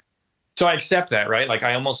 So I accept that, right? Like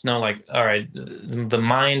I almost know like, all right, the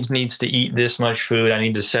mind needs to eat this much food. I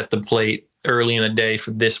need to set the plate early in the day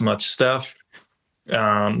for this much stuff.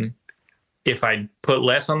 If I put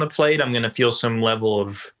less on the plate, I'm going to feel some level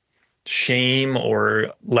of shame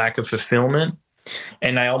or lack of fulfillment.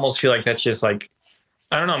 And I almost feel like that's just like,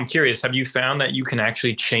 I don't know. I'm curious. Have you found that you can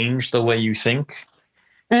actually change the way you think?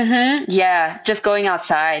 Mm-hmm. Yeah. Just going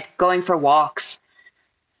outside, going for walks.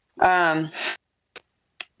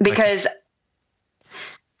 Because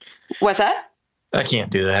what's that? I can't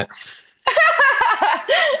do that.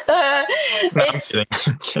 It's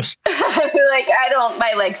like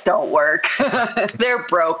my legs don't work. They're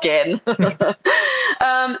broken.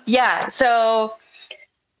 Yeah. So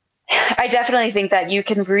I definitely think that you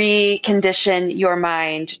can recondition your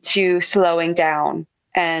mind to slowing down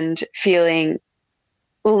and feeling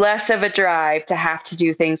less of a drive to have to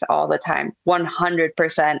do things all the time.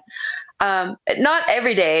 100%. Not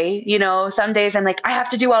every day, you know, some days I'm like, I have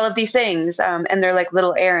to do all of these things. And they're like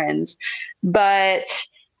little errands, but,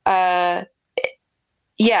 but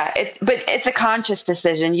it's a conscious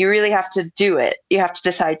decision. You really have to do it. You have to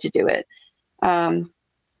decide to do it.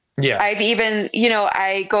 Yeah. I've even, you know,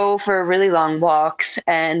 I go for really long walks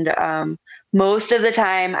and, most of the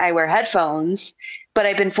time I wear headphones, but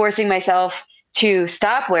I've been forcing myself to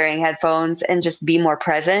stop wearing headphones and just be more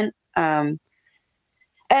present. And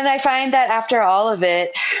I find that after all of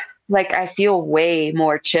it, like I feel way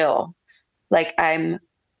more chill. Like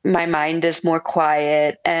my mind is more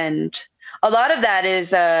quiet. And a lot of that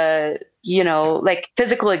is, you know, like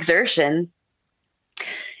physical exertion.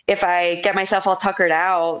 If I get myself all tuckered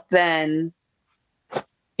out, then,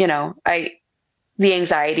 you know, the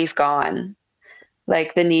anxiety's gone.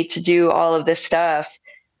 Like the need to do all of this stuff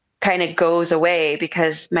kind of goes away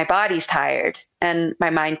because my body's tired and my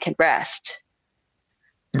mind can rest.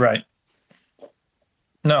 Right.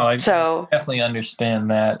 No, I definitely understand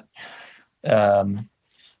that.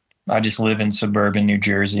 I just live in suburban New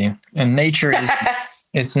Jersey, and nature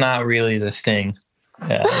it's not really the thing.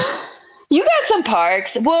 You got some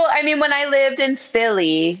parks. Well, I mean, when I lived in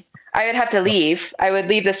Philly, I would have to leave. I would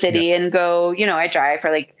leave the city and go, you know, I drive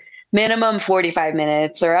for like minimum 45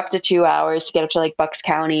 minutes or up to 2 hours to get up to like Bucks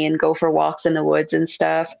County and go for walks in the woods and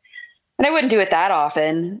stuff. And I wouldn't do it that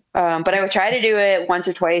often, but I would try to do it once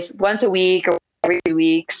a week or every 2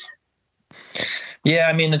 weeks. Yeah,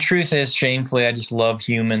 I mean, the truth is, shamefully, I just love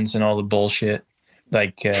humans and all the bullshit.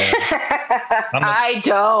 Like, I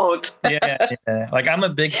don't. Yeah. Like, I'm a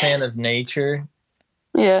big fan of nature.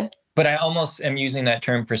 Yeah. But I almost am using that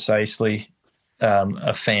term precisely,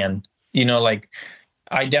 a fan. You know, like,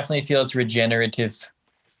 I definitely feel it's regenerative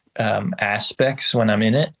aspects when I'm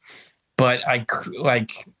in it. But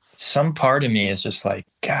some part of me is just like,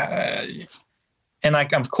 God. And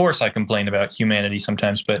of course I complain about humanity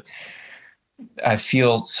sometimes, but I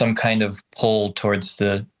feel some kind of pull towards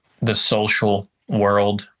the social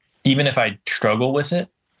world, even if I struggle with it.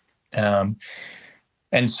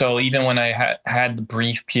 And so even when I had the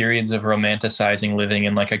brief periods of romanticizing living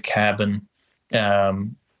in like a cabin,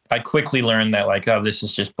 I quickly learned that like, oh, this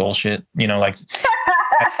is just bullshit. You know, like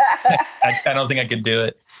I don't think I could do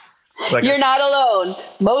it. Like, You're not alone.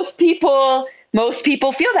 Most people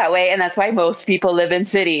feel that way, and that's why most people live in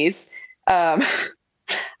cities. Um,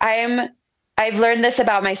 I've learned this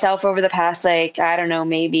about myself over the past, like, I don't know,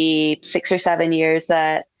 maybe 6 or 7 years,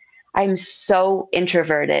 that I'm so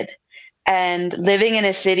introverted, and living in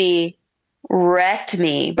a city wrecked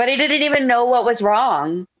me, but I didn't even know what was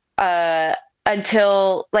wrong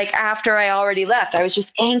until like after I already left. I was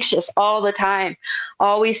just anxious all the time,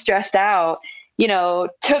 always stressed out.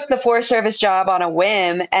 Took the Forest Service job on a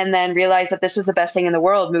whim and then realized that this was the best thing in the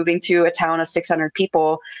world, moving to a town of 600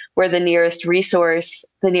 people where the nearest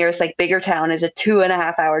like bigger town is a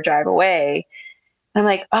 2.5 hour drive away. I'm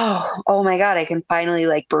like, oh my God, I can finally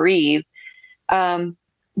like breathe.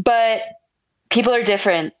 But people are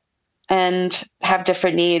different and have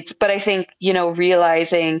different needs. But I think,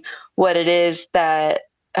 realizing what it is that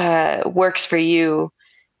works for you,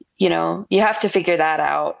 you have to figure that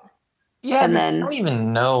out. yeah, And but then I don't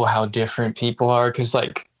even know how different people are because,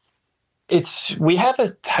 like, we have a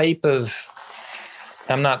type of.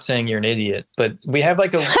 I'm not saying you're an idiot, but we have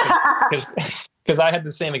like because I had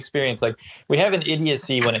the same experience. Like, we have an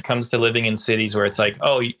idiocy when it comes to living in cities where it's like,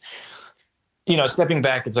 oh, stepping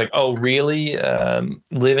back, it's like, oh, really?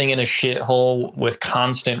 Living in a shithole with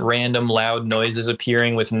constant random loud noises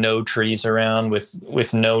appearing with no trees around,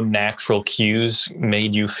 with no natural cues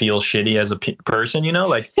made you feel shitty as a person,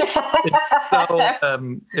 Like,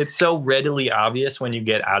 it's so readily obvious when you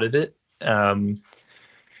get out of it. I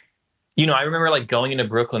remember like going into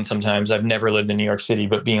Brooklyn sometimes. I've never lived in New York City,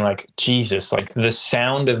 but being like, Jesus, like the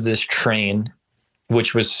sound of this train,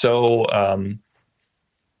 which was so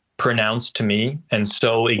pronounced to me and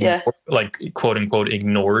so like quote unquote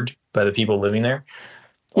ignored by the people living there.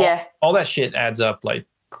 All that shit adds up like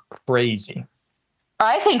crazy.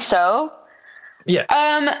 I think so. Yeah.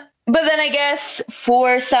 But then I guess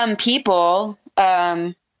for some people,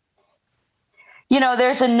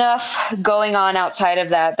 there's enough going on outside of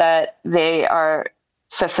that they are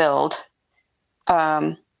fulfilled,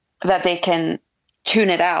 that they can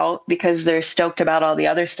tune it out because they're stoked about all the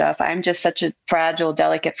other stuff. I'm just such a fragile,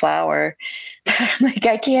 delicate flower. I'm like,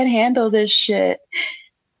 I can't handle this shit.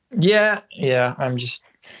 Yeah. I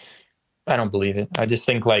don't believe it. I just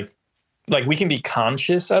think like we can be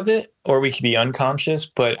conscious of it or we can be unconscious,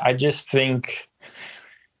 but I just think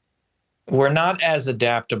we're not as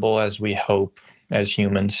adaptable as we hope as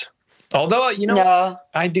humans. Although, No.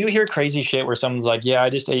 I do hear crazy shit where someone's like, yeah,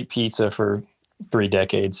 I just ate pizza for 3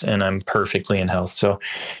 decades and I'm perfectly in health. So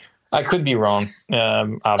I could be wrong.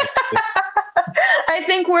 Obviously. I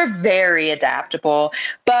think we're very adaptable,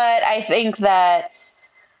 but I think that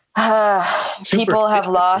people have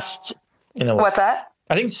lost. What's that?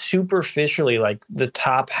 I think superficially, like the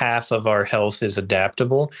top half of our health is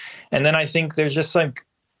adaptable. And then I think there's just like,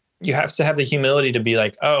 you have to have the humility to be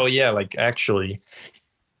like, oh yeah, like actually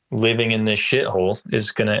living in this shithole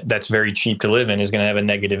that's very cheap to live in is going to have a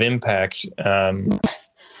negative impact. And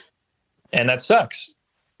that sucks.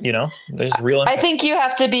 There's real impact. I think you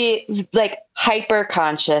have to be like hyper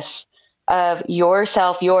conscious of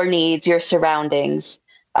yourself, your needs, your surroundings.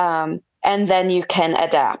 And then you can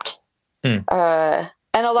adapt. And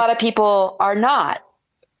a lot of people are not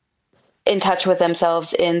in touch with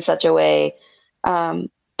themselves in such a way.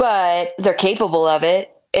 But they're capable of it.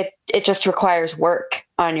 It just requires work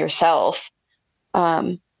on yourself.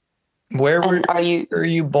 Where are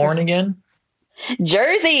you born again?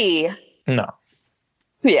 Jersey. No.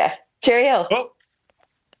 Yeah, Cherry Hill. Oh,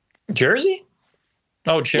 Jersey?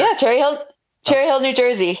 Oh, yeah, Cherry Hill, New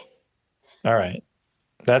Jersey. All right,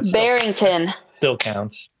 that's Barrington. Still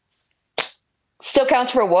counts. Still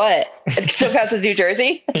counts for what? It still counts as New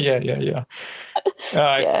Jersey? Yeah.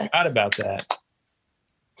 I forgot about that.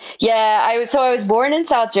 Yeah, I was born in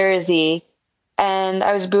South Jersey, and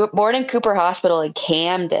I was born in Cooper Hospital in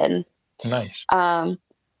Camden. Nice. And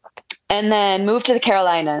then moved to the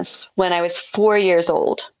Carolinas when I was 4 years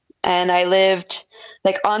old, and I lived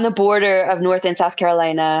like on the border of North and South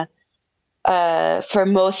Carolina for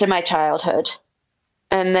most of my childhood.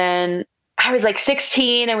 And then I was like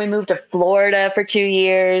 16, and we moved to Florida for 2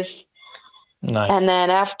 years. Nice. And then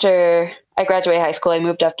after I graduated high school, I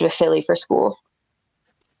moved up to Philly for school.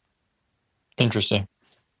 Interesting.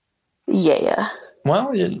 Yeah.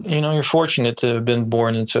 Well, you're fortunate to have been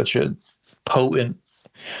born in such a potent,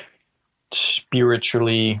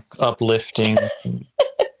 spiritually uplifting.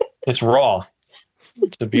 It's raw.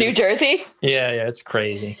 New Jersey? Yeah, it's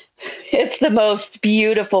crazy. It's the most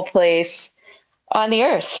beautiful place on the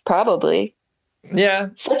earth, probably. Yeah.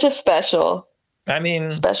 Such a special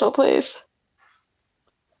place.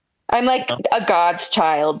 I'm like a God's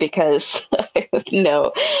child because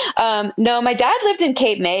no. No, my dad lived in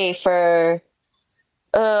Cape May for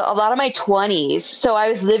a lot of my 20s. So I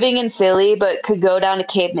was living in Philly, but could go down to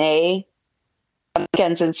Cape May on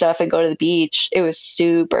weekends and stuff and go to the beach. It was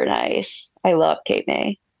super nice. I love Cape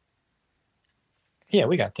May. Yeah,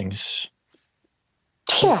 we got things.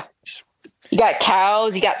 Yeah. You got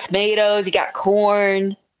cows, you got tomatoes, you got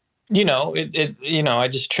corn. You know, I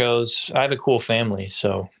just chose, I have a cool family.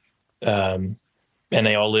 So, and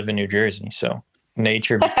they all live in New Jersey. So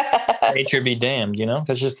nature be damned, you know,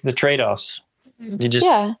 that's just the trade-offs. You just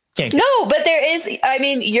can't get. No, but there is, I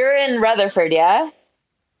mean, you're in Rutherford, yeah?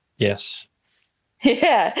 Yes.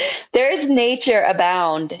 Yeah. There is nature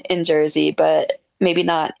abound in Jersey, but maybe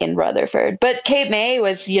not in Rutherford. But Cape May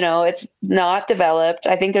was, you know, it's not developed.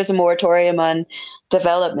 I think there's a moratorium on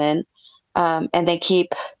development. And they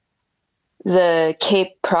keep the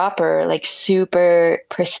Cape proper, like super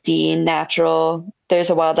pristine, natural. There's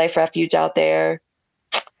a wildlife refuge out there.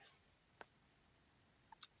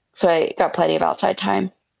 So I got plenty of outside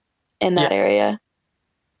time in that area.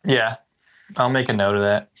 Yeah. I'll make a note of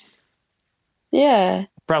that. Yeah.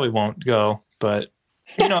 Probably won't go, but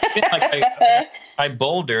you know, I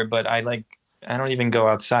boulder, but I don't even go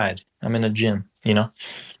outside. I'm in a gym, you know?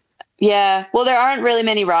 Yeah. Well, there aren't really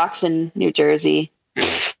many rocks in New Jersey.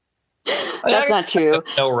 That's not true.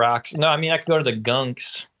 No rocks. No, I mean, I could go to the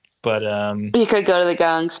Gunks, but you could go to the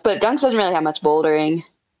Gunks, but Gunks doesn't really have much bouldering.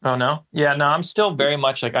 Oh no? Yeah, no, I'm still very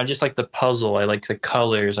much I just like the puzzle. I like the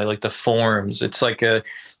colors. I like the forms. It's like a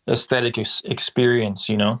aesthetic experience,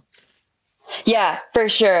 you know? Yeah, for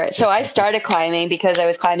sure. So I started climbing because I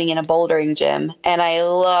was climbing in a bouldering gym and I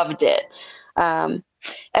loved it. And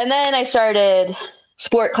then I started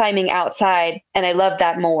sport climbing outside and I loved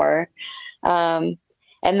that more.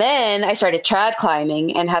 And then I started trad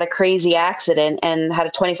climbing and had a crazy accident and had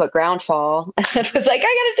a 20-foot ground fall. I was like, I got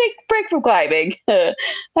to take a break from climbing. Not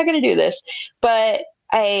going to do this. But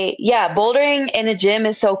bouldering in a gym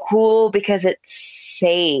is so cool because it's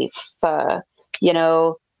safe. You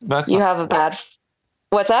know, what's that?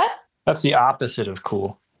 That's the opposite of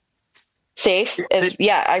cool. Safe is,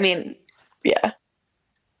 it's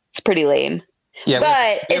pretty lame. Yeah,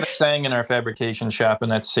 but we have a saying in our fabrication shop,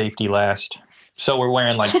 and that's safety last. So we're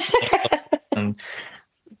wearing like and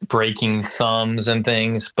breaking thumbs and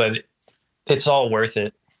things, but it's all worth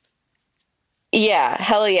it. Yeah,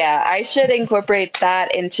 hell yeah. I should incorporate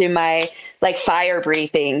that into my like fire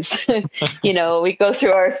briefings. You know, we go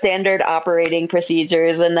through our standard operating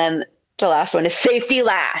procedures and then the last one is safety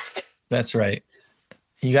last. That's right.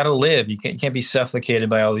 You got to live. You can't be suffocated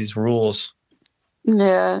by all these rules.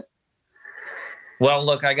 Yeah. Well,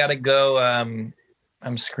 look, I got to go.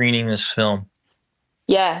 I'm screening this film.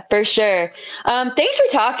 Yeah, for sure. Thanks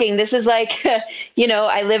for talking. This is like, you know,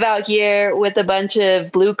 I live out here with a bunch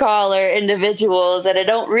of blue collar individuals and I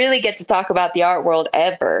don't really get to talk about the art world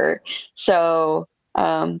ever. So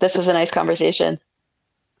this was a nice conversation.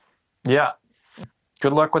 Yeah.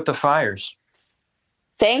 Good luck with the fires.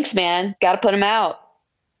 Thanks, man. Got to put them out.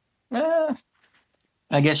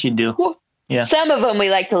 I guess you do. Well, yeah. Some of them we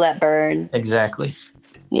like to let burn. Exactly.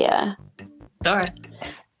 Yeah. All right.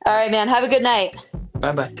 All right, man. Have a good night.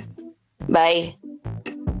 Bye-bye. Bye.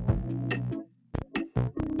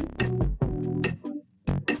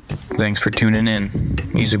 Thanks for tuning in.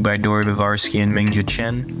 Music by Dory Bavarsky and Mingjia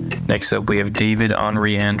Chen. Next up, we have David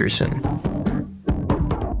Henri Anderson.